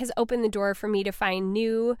has opened the door for me to find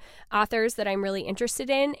new authors that I'm really interested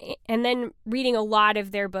in, and then reading a lot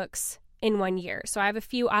of their books in 1 year. So I have a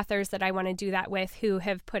few authors that I want to do that with who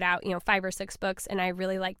have put out, 5 or 6 books, and I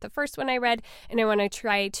really liked the first one I read, and I want to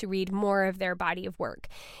try to read more of their body of work.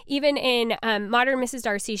 Even in Modern Mrs.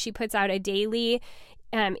 Darcy, she puts out a daily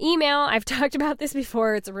email. I've talked about this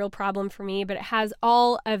before. It's a real problem for me, but it has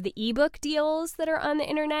all of the ebook deals that are on the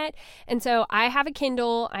internet. And so I have a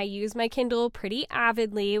Kindle. I use my Kindle pretty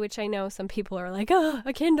avidly, which I know some people are like, oh,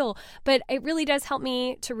 a Kindle. But it really does help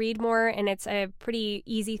me to read more. And it's a pretty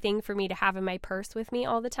easy thing for me to have in my purse with me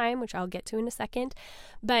all the time, which I'll get to in a second.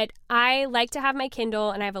 But I like to have my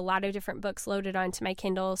Kindle, and I have a lot of different books loaded onto my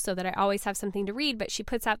Kindle so that I always have something to read. But she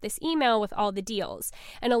puts out this email with all the deals.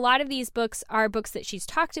 And a lot of these books are books that she's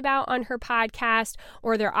talked about on her podcast,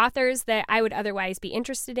 or they're authors that I would otherwise be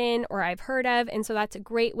interested in or I've heard of. And so that's a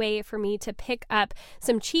great way for me to pick up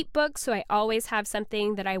some cheap books, so I always have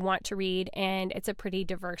something that I want to read, and it's a pretty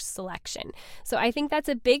diverse selection. So I think that's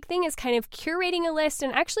a big thing, is kind of curating a list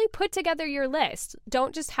and actually put together your list.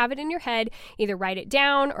 Don't just have it in your head. Either write it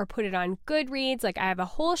down or put it on Goodreads. Like, I have a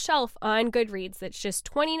whole shelf on Goodreads that's just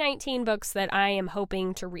 2019 books that I am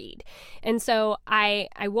hoping to read. And so I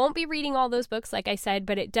won't be reading all those books, like I said,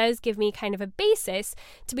 but it does give me kind of a basis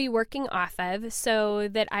to be working off of, so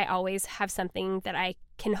that I always have something that I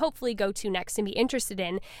can hopefully go to next and be interested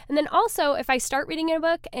in. And then also, if I start reading a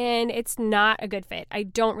book and it's not a good fit, I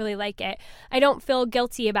don't really like it, I don't feel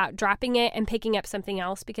guilty about dropping it and picking up something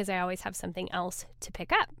else, because I always have something else to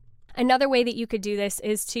pick up. Another way that you could do this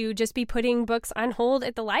is to just be putting books on hold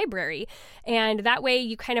at the library. And that way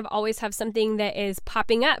you kind of always have something that is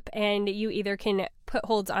popping up, and you either can put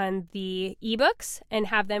holds on the ebooks and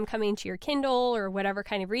have them coming to your Kindle or whatever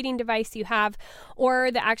kind of reading device you have, or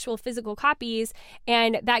the actual physical copies.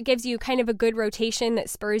 And that gives you kind of a good rotation that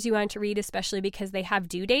spurs you on to read, especially because they have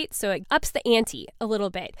due dates. So it ups the ante a little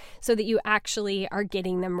bit so that you actually are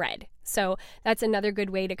getting them read. So that's another good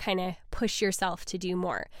way to kind of push yourself to do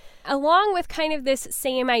more. Along with kind of this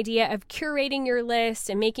same idea of curating your list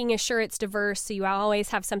and making sure it's diverse so you always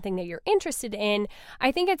have something that you're interested in,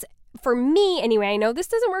 I think it's, for me anyway, I know this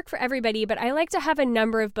doesn't work for everybody, but I like to have a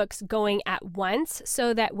number of books going at once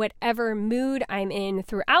so that whatever mood I'm in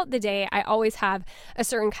throughout the day, I always have a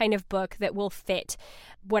certain kind of book that will fit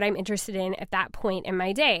what I'm interested in at that point in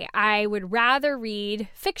my day. I would rather read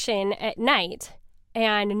fiction at night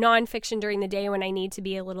and nonfiction during the day when I need to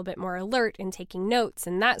be a little bit more alert and taking notes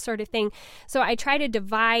and that sort of thing. So I try to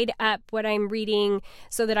divide up what I'm reading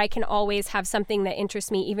so that I can always have something that interests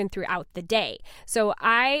me even throughout the day. So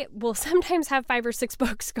I will sometimes have 5 or 6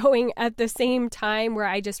 books going at the same time, where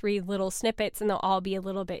I just read little snippets and they'll all be a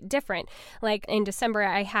little bit different. Like in December,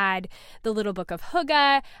 I had The Little Book of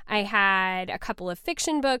Hygge, I had a couple of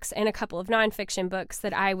fiction books and a couple of nonfiction books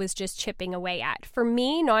that I was just chipping away at. For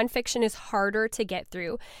me, nonfiction is harder to get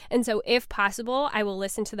through. And so if possible, I will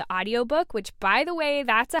listen to the audiobook, which, by the way,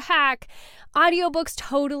 that's a hack. Audiobooks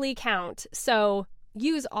totally count. So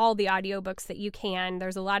use all the audiobooks that you can.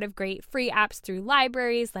 There's a lot of great free apps through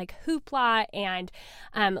libraries like Hoopla and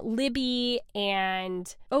Libby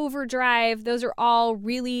and Overdrive. Those are all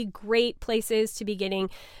really great places to be getting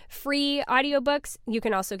free audiobooks. You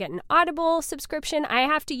can also get an Audible subscription.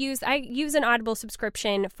 I use an Audible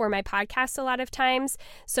subscription for my podcast a lot of times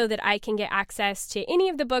so that I can get access to any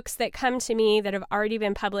of the books that come to me that have already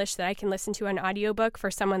been published that I can listen to on audiobook for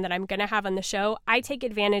someone that I'm going to have on the show. I take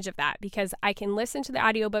advantage of that because I can listen to the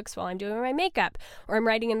audiobooks while I'm doing my makeup or I'm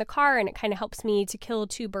riding in the car, and it kind of helps me to kill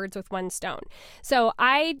 2 birds with one stone. So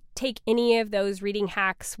I take any of those reading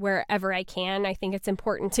hacks wherever I can. I think it's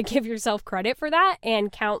important to give yourself credit for that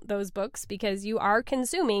and count those books because you are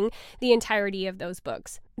consuming the entirety of those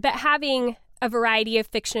books. But having a variety of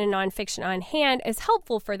fiction and nonfiction on hand is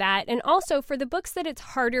helpful for that, and also for the books that it's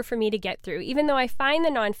harder for me to get through. Even though I find the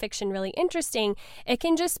nonfiction really interesting, it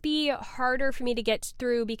can just be harder for me to get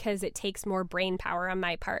through because it takes more brain power on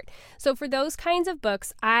my part. So for those kinds of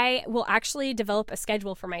books, I will actually develop a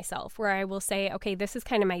schedule for myself where I will say, okay, this is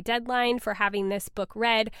kind of my deadline for having this book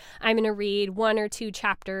read. I'm going to read 1 or 2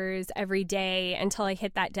 chapters every day until I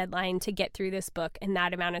hit that deadline to get through this book in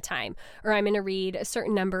that amount of time. Or I'm going to read a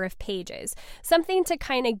certain number of pages. Something to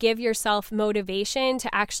kind of give yourself motivation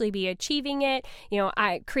to actually be achieving it.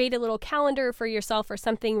 I create a little calendar for yourself or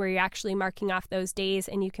something where you're actually marking off those days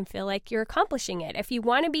and you can feel like you're accomplishing it. If you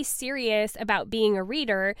want to be serious about being a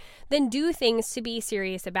reader, then do things to be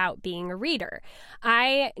serious about being a reader.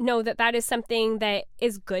 I know that that is something that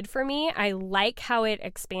is good for me. I like how it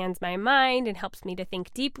expands my mind and helps me to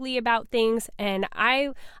think deeply about things. And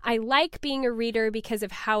I like being a reader because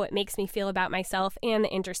of how it makes me feel about myself and the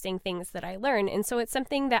interesting things that I learn. And so it's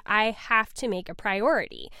something that I have to make a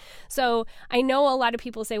priority. So I know a lot of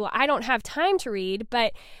people say, well, I don't have time to read,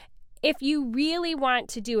 but if you really want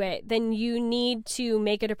to do it, then you need to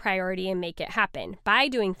make it a priority and make it happen by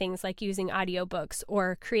doing things like using audiobooks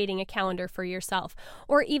or creating a calendar for yourself,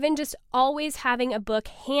 or even just always having a book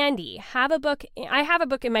handy. I have a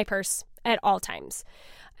book in my purse at all times.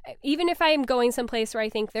 Even if I am going someplace where I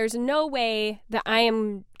think there's no way that I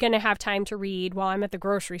am going to have time to read while I'm at the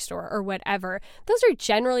grocery store or whatever, those are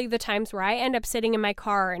generally the times where I end up sitting in my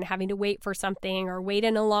car and having to wait for something or wait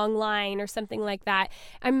in a long line or something like that.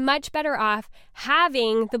 I'm much better off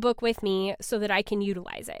having the book with me so that I can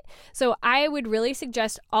utilize it. So I would really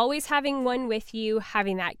suggest always having one with you,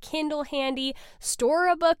 having that Kindle handy. Store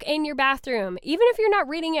a book in your bathroom, even if you're not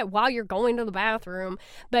reading it while you're going to the bathroom,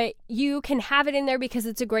 but you can have it in there because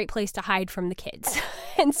it's a great place to hide from the kids.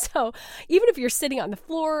 And so even if you're sitting on the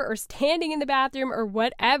floor or standing in the bathroom or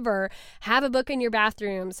whatever, have a book in your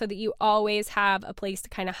bathroom so that you always have a place to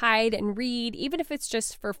kind of hide and read, even if it's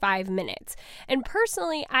just for 5 minutes. And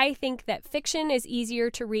personally, I think that fiction is easier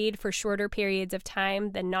to read for shorter periods of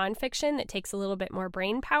time than nonfiction that takes a little bit more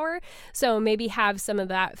brain power. So maybe have some of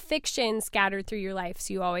that fiction scattered through your life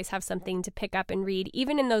so you always have something to pick up and read.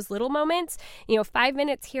 Even in those little moments, 5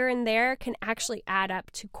 minutes here and there can actually add up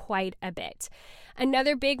to quite a bit.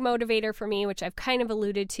 Another big motivator for me, which I've kind of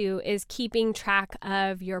alluded to, is keeping track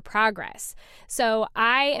of your progress. So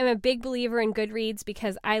I am a big believer in Goodreads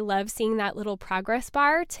because I love seeing that little progress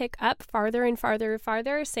bar tick up farther and farther and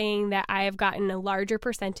farther, saying that I have gotten a larger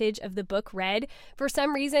percentage of the book read. For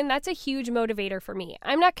some reason, that's a huge motivator for me.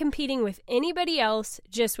 I'm not competing with anybody else,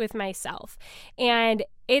 just with myself. And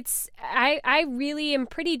I really am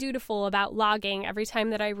pretty dutiful about logging every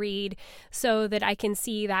time that I read so that I can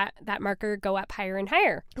see that marker go up higher and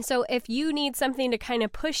higher. So if you need something to kind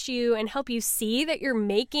of push you and help you see that you're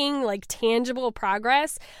making like tangible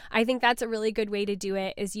progress, I think that's a really good way to do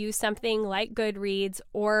it, is use something like Goodreads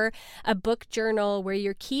or a book journal where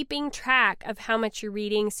you're keeping track of how much you're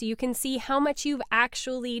reading so you can see how much you've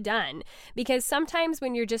actually done. Because sometimes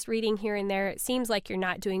when you're just reading here and there, it seems like you're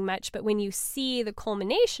not doing much, but when you see the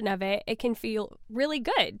culmination of it, it can feel really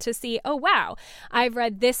good to see, oh wow, I've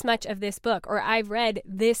read this much of this book, or I've read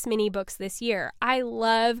this many books this year. I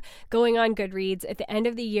love going on Goodreads at the end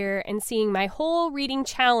of the year and seeing my whole reading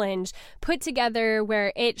challenge put together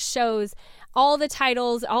where it shows all the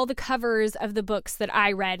titles, all the covers of the books that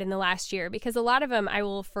I read in the last year, because a lot of them I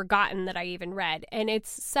will have forgotten that I even read. And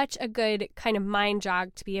it's such a good kind of mind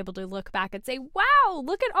jog to be able to look back and say, wow,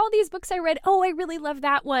 look at all these books I read. Oh, I really love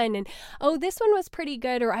that one. And oh, this one was pretty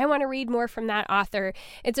good, or I want to read more from that author.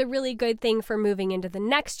 It's a really good thing for moving into the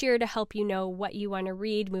next year to help you know what you want to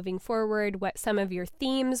read moving forward, what some of your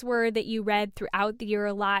themes were that you read throughout the year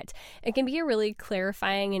a lot. It can be a really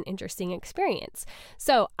clarifying and interesting experience.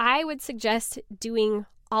 So I would suggest doing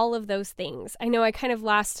all of those things. I know I kind of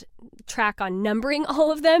lost track on numbering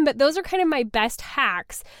all of them, but those are kind of my best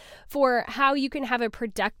hacks for how you can have a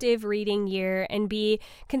productive reading year and be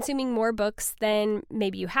consuming more books than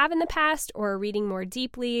maybe you have in the past, or reading more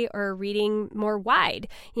deeply, or reading more wide,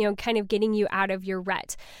 kind of getting you out of your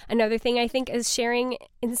rut. Another thing I think is sharing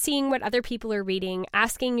and seeing what other people are reading,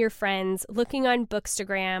 asking your friends, looking on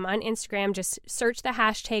Bookstagram, on Instagram, just search the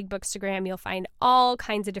hashtag Bookstagram. You'll find all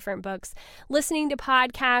kinds of different books, listening to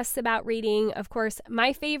podcasts about reading. Of course,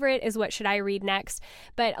 my favorite is What Should I Read Next?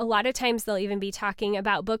 But a lot of times they'll even be talking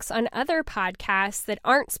about books on other podcasts that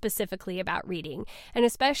aren't specifically about reading. And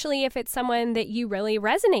especially if it's someone that you really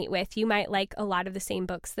resonate with, you might like a lot of the same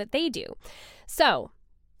books that they do. So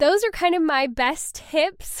those are kind of my best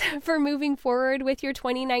tips for moving forward with your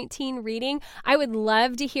 2019 reading. I would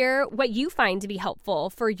love to hear what you find to be helpful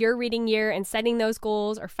for your reading year and setting those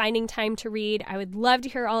goals or finding time to read. I would love to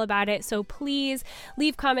hear all about it. So please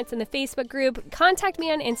leave comments in the Facebook group. Contact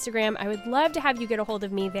me on Instagram. I would love to have you get a hold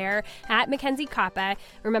of me there at MacKenzie Kappa.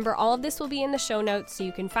 Remember, all of this will be in the show notes, so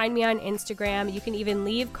you can find me on Instagram. You can even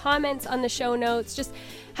leave comments on the show notes. Just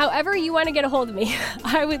however you want to get a hold of me.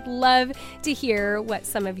 I would love to hear what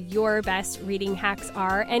some of your best reading hacks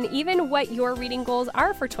are, and even what your reading goals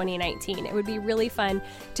are for 2019. It would be really fun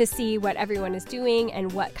to see what everyone is doing and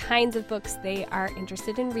what kinds of books they are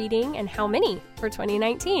interested in reading and how many for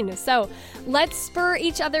 2019. So let's spur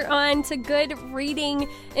each other on to good reading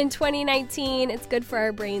in 2019. It's good for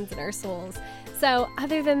our brains and our souls. So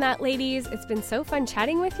other than that, ladies, it's been so fun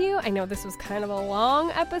chatting with you. I know this was kind of a long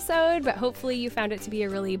episode, but hopefully you found it to be a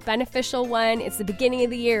really beneficial one. It's the beginning of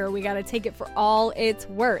the year. We got to take it for all it's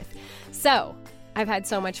worth. So I've had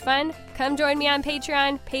so much fun. Come join me on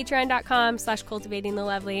Patreon,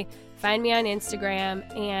 patreon.com/cultivatingthelovely. Find me on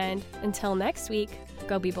Instagram. And until next week,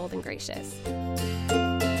 go be bold and gracious.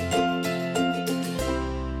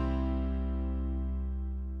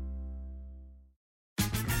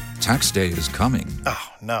 Tax day is coming. Oh,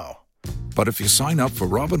 no. But if you sign up for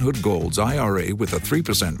Robinhood Gold's IRA with a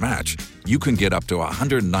 3% match, you can get up to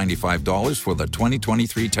 $195 for the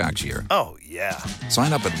 2023 tax year. Oh, yeah.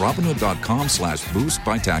 Sign up at Robinhood.com/boost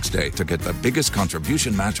by tax day to get the biggest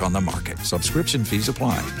contribution match on the market. Subscription fees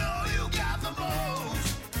apply.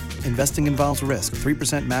 Investing involves risk.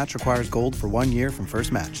 3% match requires gold for 1 year from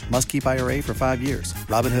first match. Must keep IRA for 5 years.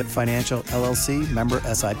 Robinhood Financial, LLC, member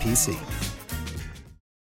SIPC.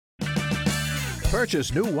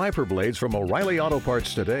 Purchase new wiper blades from O'Reilly Auto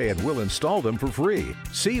Parts today and we'll install them for free.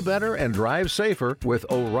 See better and drive safer with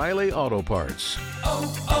O'Reilly Auto Parts.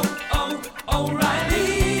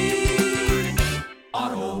 O'Reilly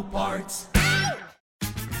Auto Parts.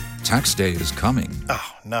 Tax day is coming.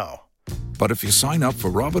 Oh, no. But if you sign up for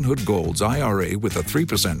Robinhood Gold's IRA with a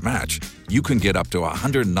 3% match, you can get up to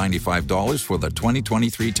 $195 for the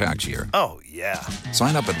 2023 tax year. Oh, yeah.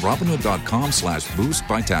 Sign up at Robinhood.com/boost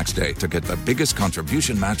by tax day to get the biggest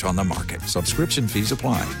contribution match on the market. Subscription fees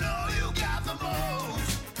apply.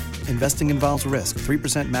 Investing involves risk.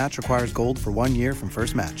 3% match requires gold for 1 year from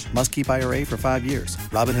first match. Must keep IRA for 5 years.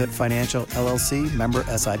 Robinhood Financial, LLC, member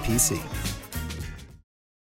SIPC.